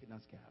shaking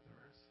us, gatherers.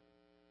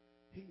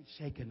 He's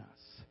shaking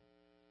us.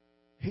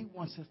 He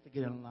wants us to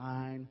get in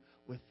line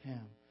with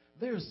him.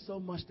 There is so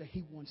much that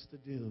he wants to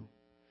do.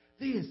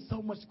 There is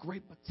so much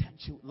great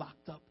potential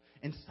locked up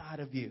inside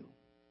of you.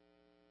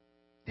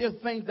 There are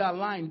things that are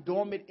lying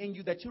dormant in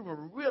you that you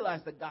don't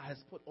realize that God has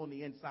put on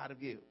the inside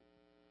of you.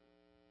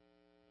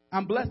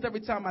 I'm blessed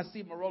every time I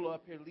see Marola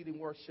up here leading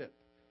worship.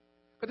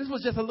 Because this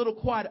was just a little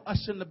quiet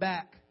usher in the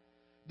back.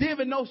 Didn't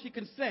even know she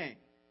can sing.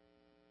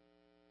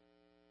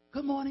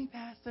 Good morning,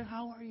 Pastor.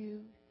 How are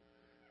you?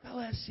 God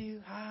bless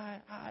you.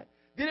 Hi.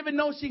 Didn't even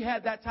know she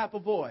had that type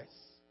of voice.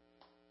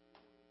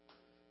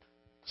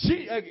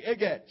 She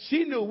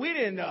knew we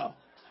didn't know.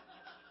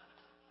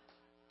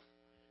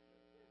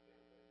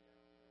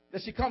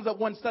 That she comes up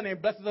one Sunday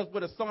and blesses us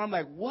with a song. I'm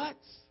like, what?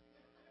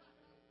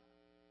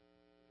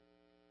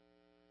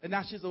 And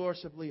now she's a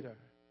worship leader.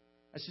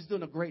 And she's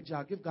doing a great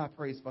job. Give God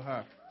praise for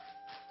her.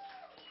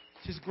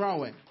 She's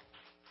growing.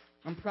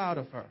 I'm proud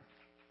of her.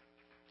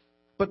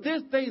 But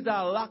there's things that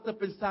are locked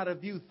up inside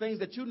of you, things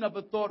that you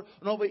never thought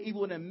or never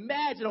even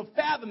imagined or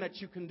fathom that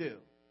you can do,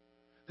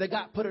 that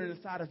God put it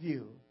inside of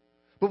you.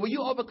 But when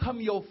you overcome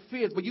your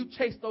fears, when you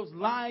chase those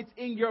lines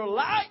in your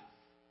life,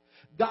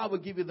 God will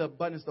give you the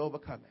abundance to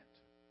overcome it.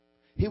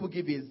 He will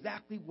give you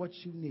exactly what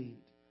you need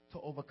to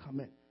overcome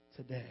it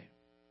today.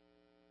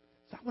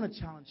 So I want to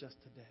challenge us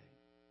today.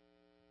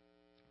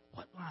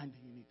 What line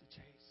do you need to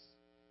chase?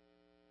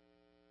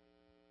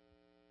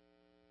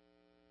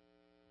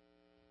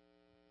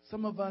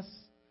 Some of us,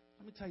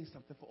 let me tell you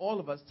something. For all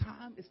of us,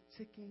 time is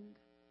ticking,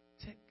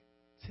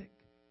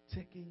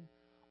 ticking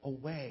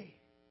away.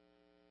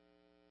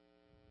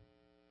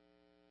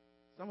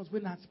 Some of us,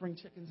 we're not spring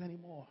chickens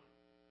anymore.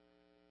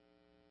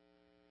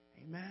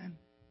 Amen.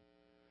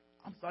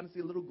 I'm starting to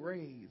see little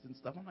grays and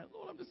stuff. I'm like,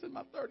 Lord, I'm just in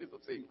my 30s. I'm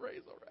seeing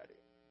grays already.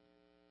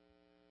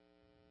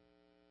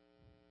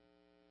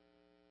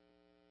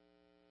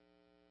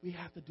 We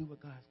have to do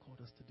what God's called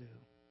us to do.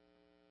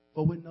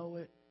 But we know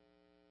it.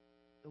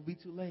 It'll be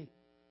too late.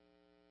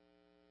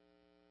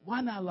 Why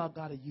not allow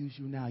God to use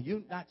you now?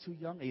 You're not too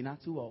young and you're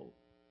not too old.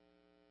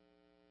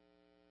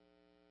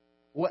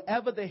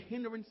 Whatever the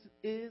hindrance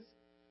is,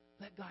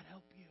 let God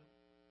help you.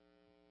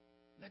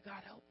 Let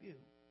God help you.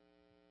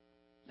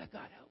 Let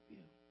God help you.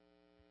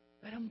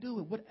 Let him do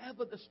it.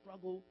 Whatever the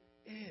struggle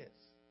is.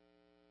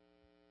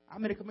 I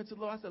made a commitment to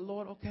the Lord. I said,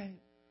 Lord, okay,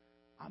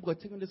 I'm going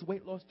to take on this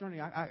weight loss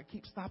journey. I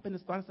keep stopping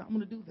and starting. I said, I'm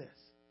going to do this.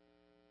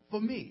 For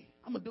me.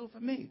 I'm going to do it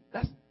for me.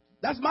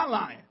 That's my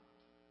line.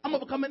 I'm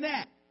overcoming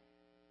that.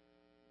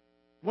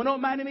 What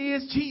don't mind me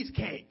is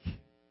cheesecake.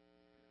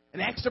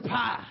 An extra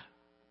pie.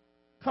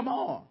 Come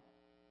on.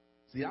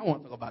 See, I don't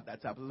want to talk about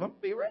that type of stuff. I'm going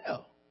to be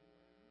real.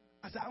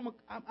 I said,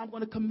 I'm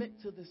going to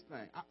commit to this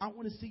thing. I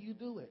want to see you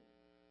do it.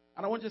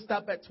 I don't want you to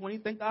stop at 20.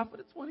 Thank God for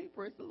the 20.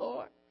 Praise the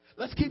Lord.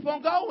 Let's keep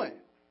on going.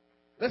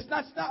 Let's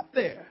not stop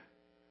there.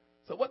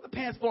 So what the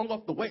pants falling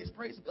off the waist?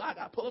 Praise God. I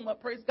got to pull them up.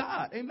 Praise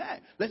God.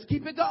 Amen. Let's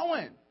keep it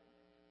going.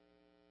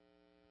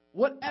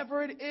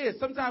 Whatever it is.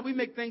 Sometimes we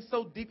make things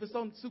so deep and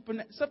so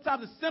supernatural.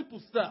 Sometimes it's simple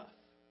stuff.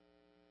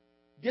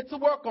 Get to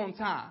work on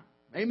time.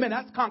 Amen.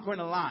 That's conquering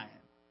a lion.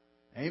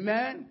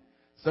 Amen.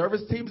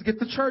 Service teams get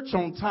to church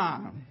on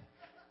time.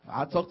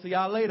 I'll talk to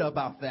y'all later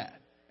about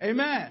that.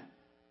 Amen.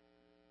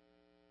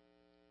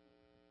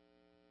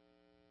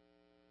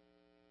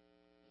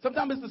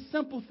 Sometimes it's the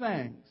simple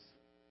things.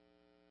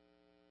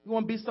 We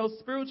want to be so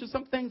spiritual.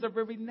 Some things are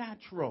very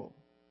natural.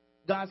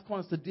 God's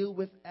calling us to deal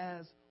with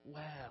as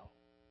well.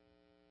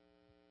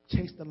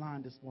 Chase the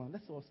line this morning.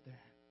 Let's all stand.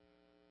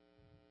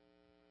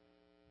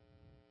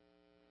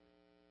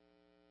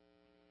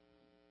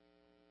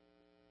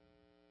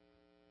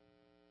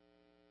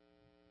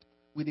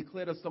 We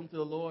declared a song to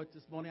the Lord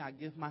this morning. I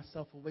give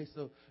myself away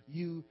so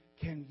you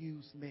can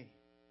use me.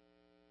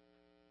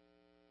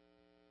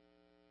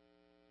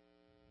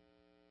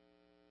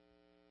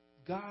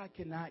 God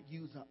cannot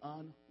use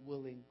an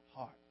unwilling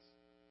heart.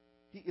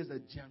 He is a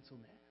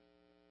gentleman.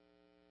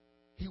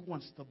 He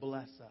wants to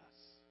bless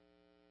us.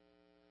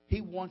 He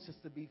wants us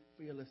to be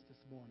fearless this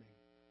morning.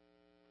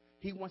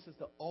 He wants us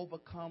to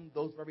overcome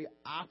those very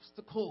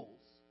obstacles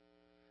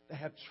that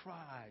have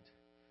tried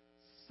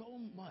so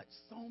much,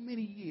 so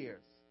many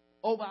years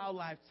over our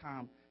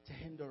lifetime to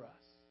hinder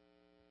us.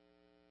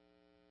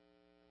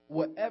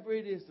 Whatever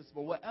it is this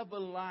morning, whatever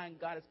line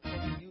God is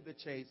calling you to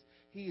chase,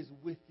 He is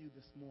with you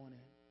this morning.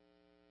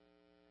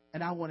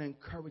 And I want to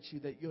encourage you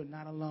that you're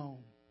not alone.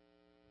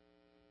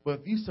 But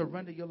if you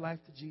surrender your life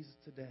to Jesus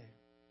today,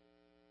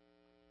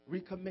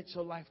 recommit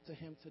your life to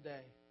Him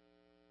today,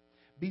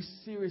 be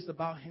serious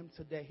about Him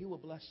today, He will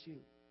bless you.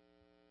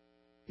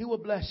 He will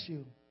bless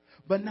you.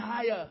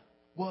 Benaiah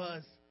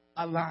was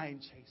a lion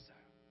chaser.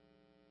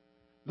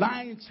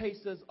 Lion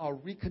chasers are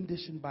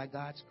reconditioned by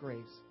God's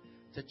grace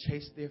to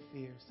chase their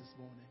fears this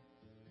morning.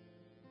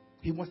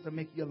 He wants to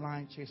make you a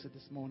lion chaser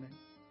this morning.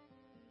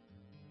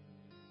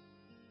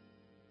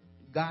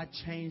 God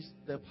changed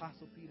the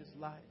Apostle Peter's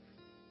life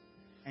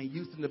and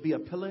used him to be a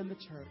pillar in the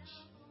church.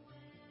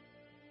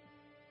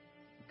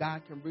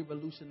 God can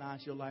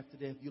revolutionize your life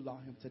today if you allow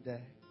Him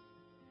today.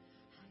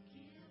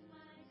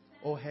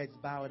 All heads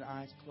bowed and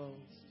eyes closed.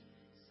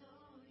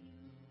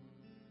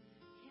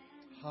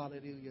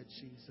 Hallelujah,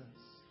 Jesus.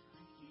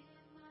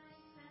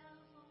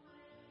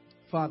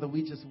 Father,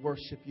 we just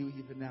worship You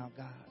even now,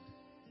 God.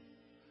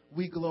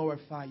 We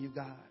glorify You,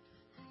 God.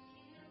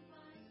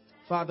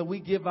 Father, we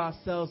give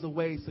ourselves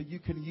away so You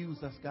can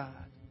use us, God.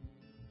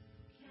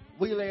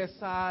 We lay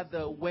aside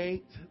the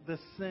weight, the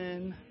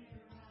sin,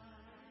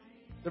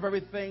 the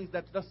very things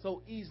that does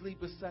so easily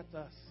beset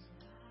us.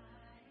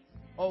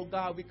 Oh,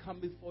 God, we come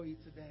before You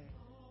today.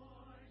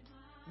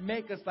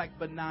 Make us like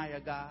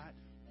Benaiah, God.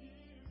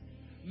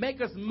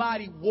 Make us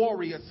mighty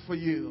warriors for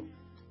You.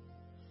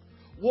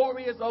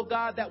 Warriors, oh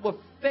God, that will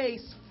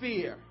face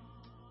fear.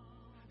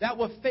 That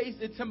will face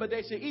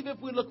intimidation. Even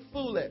if we look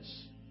foolish.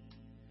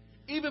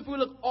 Even if we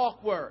look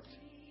awkward.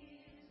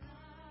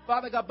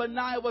 Father God,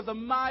 Benaiah was a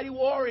mighty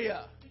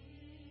warrior.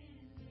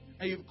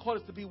 And You've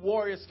called us to be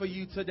warriors for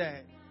You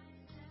today.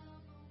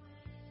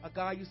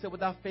 God, You said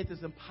without faith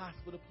it's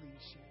impossible to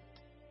please You.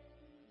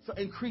 So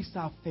increase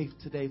our faith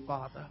today,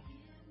 Father.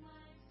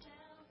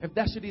 If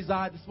that's your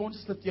desire this morning,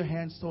 just lift your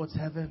hands towards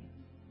heaven.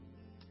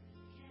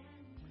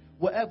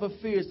 Whatever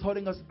fear is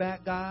holding us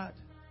back, God,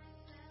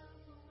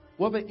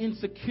 whatever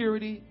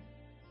insecurity,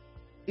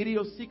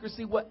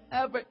 idiosyncrasy,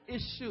 whatever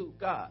issue,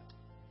 God,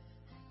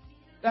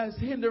 that is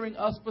hindering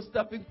us from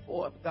stepping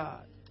forth,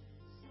 God.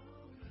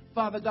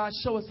 Father God,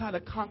 show us how to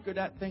conquer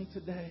that thing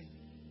today.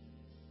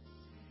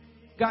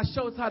 God,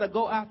 show us how to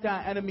go after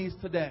our enemies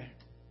today.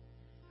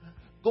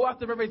 Go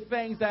after the very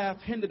things that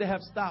have hindered, that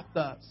have stopped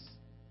us.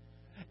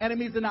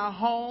 Enemies in our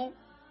home,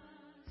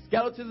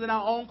 skeletons in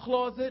our own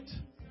closet,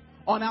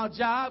 on our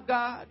job,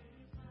 God,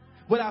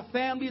 with our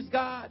families,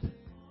 God,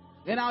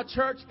 in our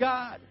church,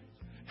 God.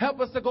 Help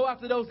us to go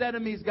after those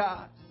enemies,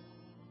 God.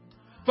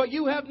 For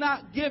You have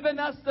not given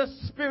us the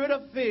spirit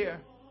of fear,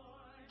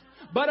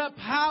 but of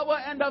power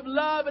and of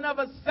love and of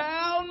a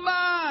sound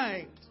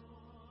mind.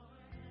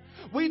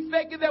 We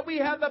thank You that we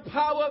have the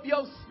power of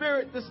Your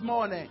Spirit this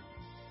morning.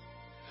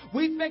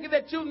 We thank You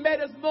that You made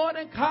us more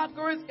than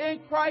conquerors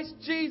in Christ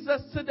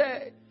Jesus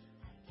today.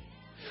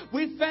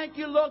 We thank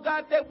You, Lord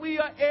God, that we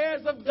are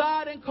heirs of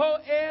God and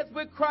co-heirs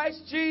with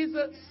Christ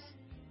Jesus.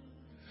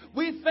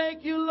 We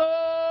thank You,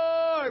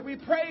 Lord. We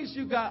praise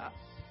You, God.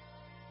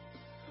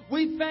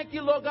 We thank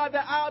You, Lord God,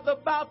 that out of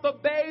the mouth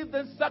of babes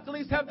and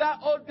sucklings have Thou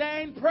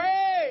ordained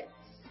praise,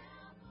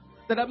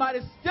 that I might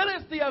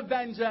stillest the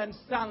avenger and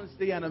silence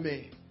the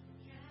enemy.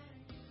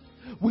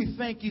 We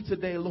thank You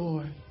today,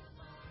 Lord,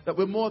 that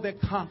we're more than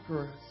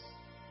conquerors.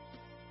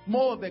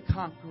 More than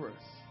conquerors.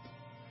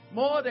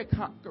 More than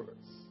conquerors.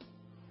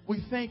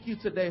 We thank You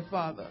today,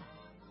 Father,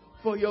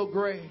 for Your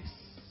grace.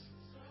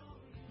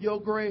 Your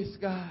grace,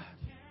 God.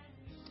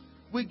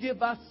 We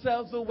give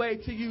ourselves away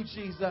to you,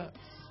 Jesus.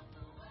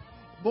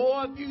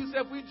 More of you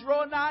said, if we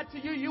draw nigh to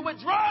you, you would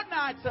draw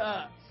nigh to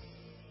us.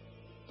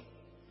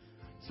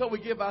 So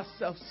we give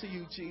ourselves to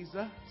you,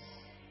 Jesus.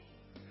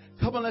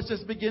 Come on, let's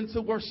just begin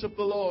to worship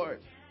the Lord.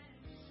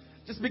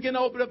 Just begin to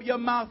open up your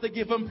mouth and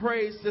give him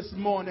praise this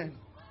morning.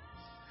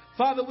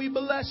 Father, we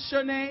bless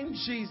your name,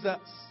 Jesus.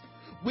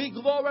 We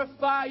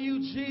glorify you,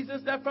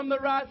 Jesus, that from the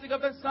rising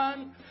of the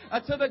sun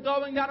until the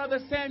going down of the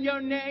same,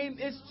 your name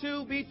is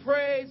to be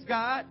praised,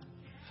 God.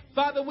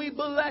 Father, we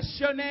bless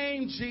your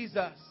name,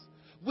 Jesus.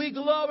 We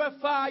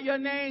glorify your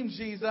name,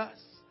 Jesus.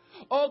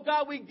 Oh,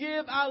 God, we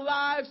give our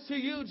lives to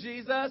you,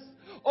 Jesus.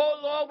 Oh,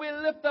 Lord, we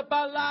lift up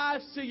our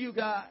lives to you,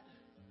 God.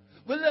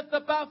 We lift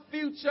up our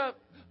future,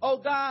 oh,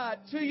 God,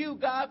 to you,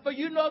 God. For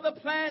you know the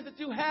plans that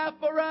you have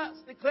for us,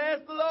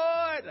 declares the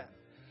Lord.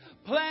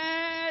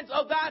 Plans,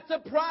 oh God,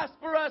 to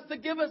prosper us, to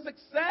give us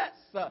success,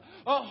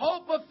 a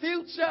hope of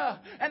future,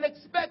 an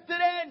expected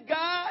end,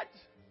 God.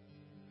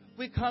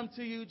 We come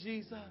to you,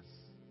 Jesus.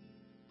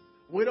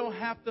 We don't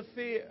have to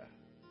fear,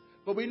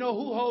 but we know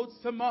who holds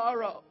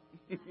tomorrow.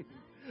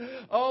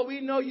 Oh, we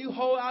know you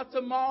hold our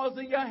tomorrows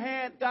in your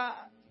hand, God.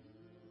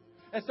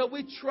 And so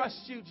we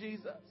trust you,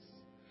 Jesus.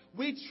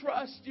 We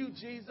trust you,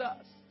 Jesus.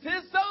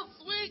 'Tis so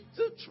sweet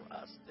to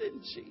trust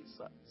in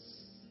Jesus.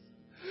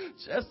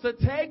 Just to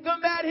take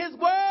him at his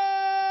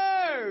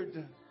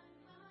word.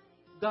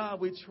 God,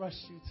 we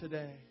trust you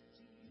today.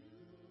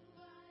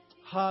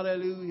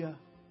 Hallelujah.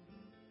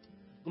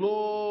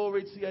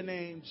 Glory to your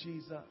name,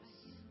 Jesus.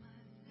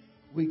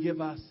 We give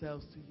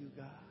ourselves to you,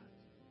 God.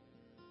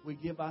 We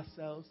give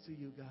ourselves to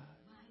you, God.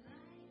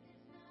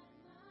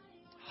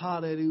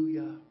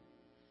 Hallelujah.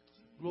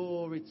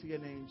 Glory to your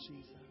name,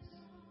 Jesus.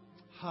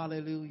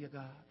 Hallelujah,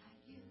 God.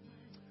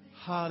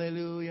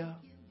 Hallelujah.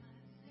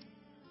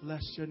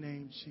 Bless your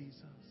name,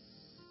 Jesus.